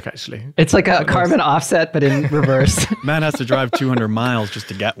tastes like, actually. It's like a carbon offset, but in reverse. Matt has to drive 200 miles just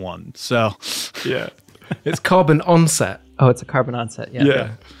to get one. So, yeah. It's carbon onset. Oh, it's a carbon onset. Yeah.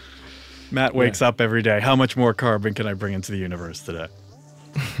 Yeah. Matt wakes up every day. How much more carbon can I bring into the universe today?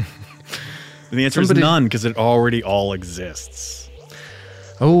 And the answer is none, because it already all exists.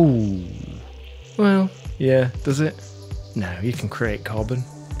 Oh. Well, yeah. Does it? No, you can create carbon.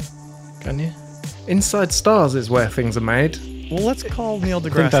 Can you? Inside Stars is where things are made. Well, let's call Neil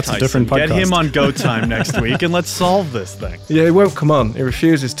deGrasse that's Tyson. a different podcast. Get him on Go Time next week, and let's solve this thing. Yeah, he won't come on. He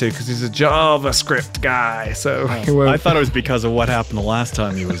refuses to because he's a JavaScript guy. So he won't. I thought it was because of what happened the last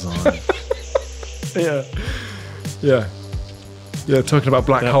time he was on. Yeah, talking about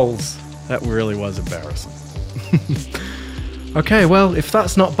black holes. That really was embarrassing. Okay, well, if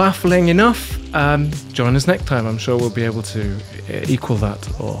that's not baffling enough, join us next time. I'm sure we'll be able to equal that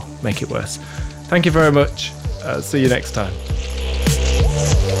or make it worse. Thank you very much. See you next time.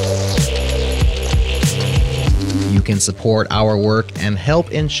 You can support our work and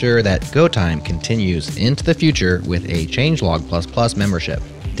help ensure that GoTime continues into the future with a Changelog++ membership.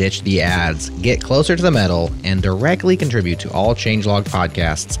 Ditch the ads, get closer to the metal, and directly contribute to all Changelog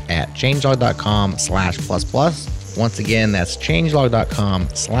podcasts at changelog.com/++. Once again, that's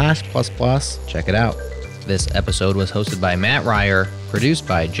changelog.com/++. Check it out. This episode was hosted by Matt Ryer, produced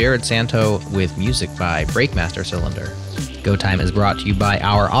by Jared Santo, with music by Breakmaster Cylinder. Go Time is brought to you by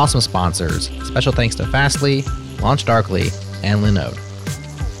our awesome sponsors. Special thanks to Fastly, LaunchDarkly, and Linode.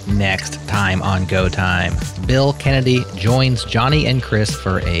 Next time on Go Time, Bill Kennedy joins Johnny and Chris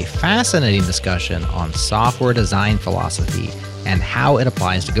for a fascinating discussion on software design philosophy and how it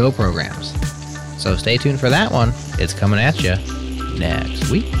applies to Go programs. So stay tuned for that one. It's coming at you next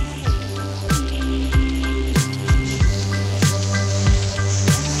week.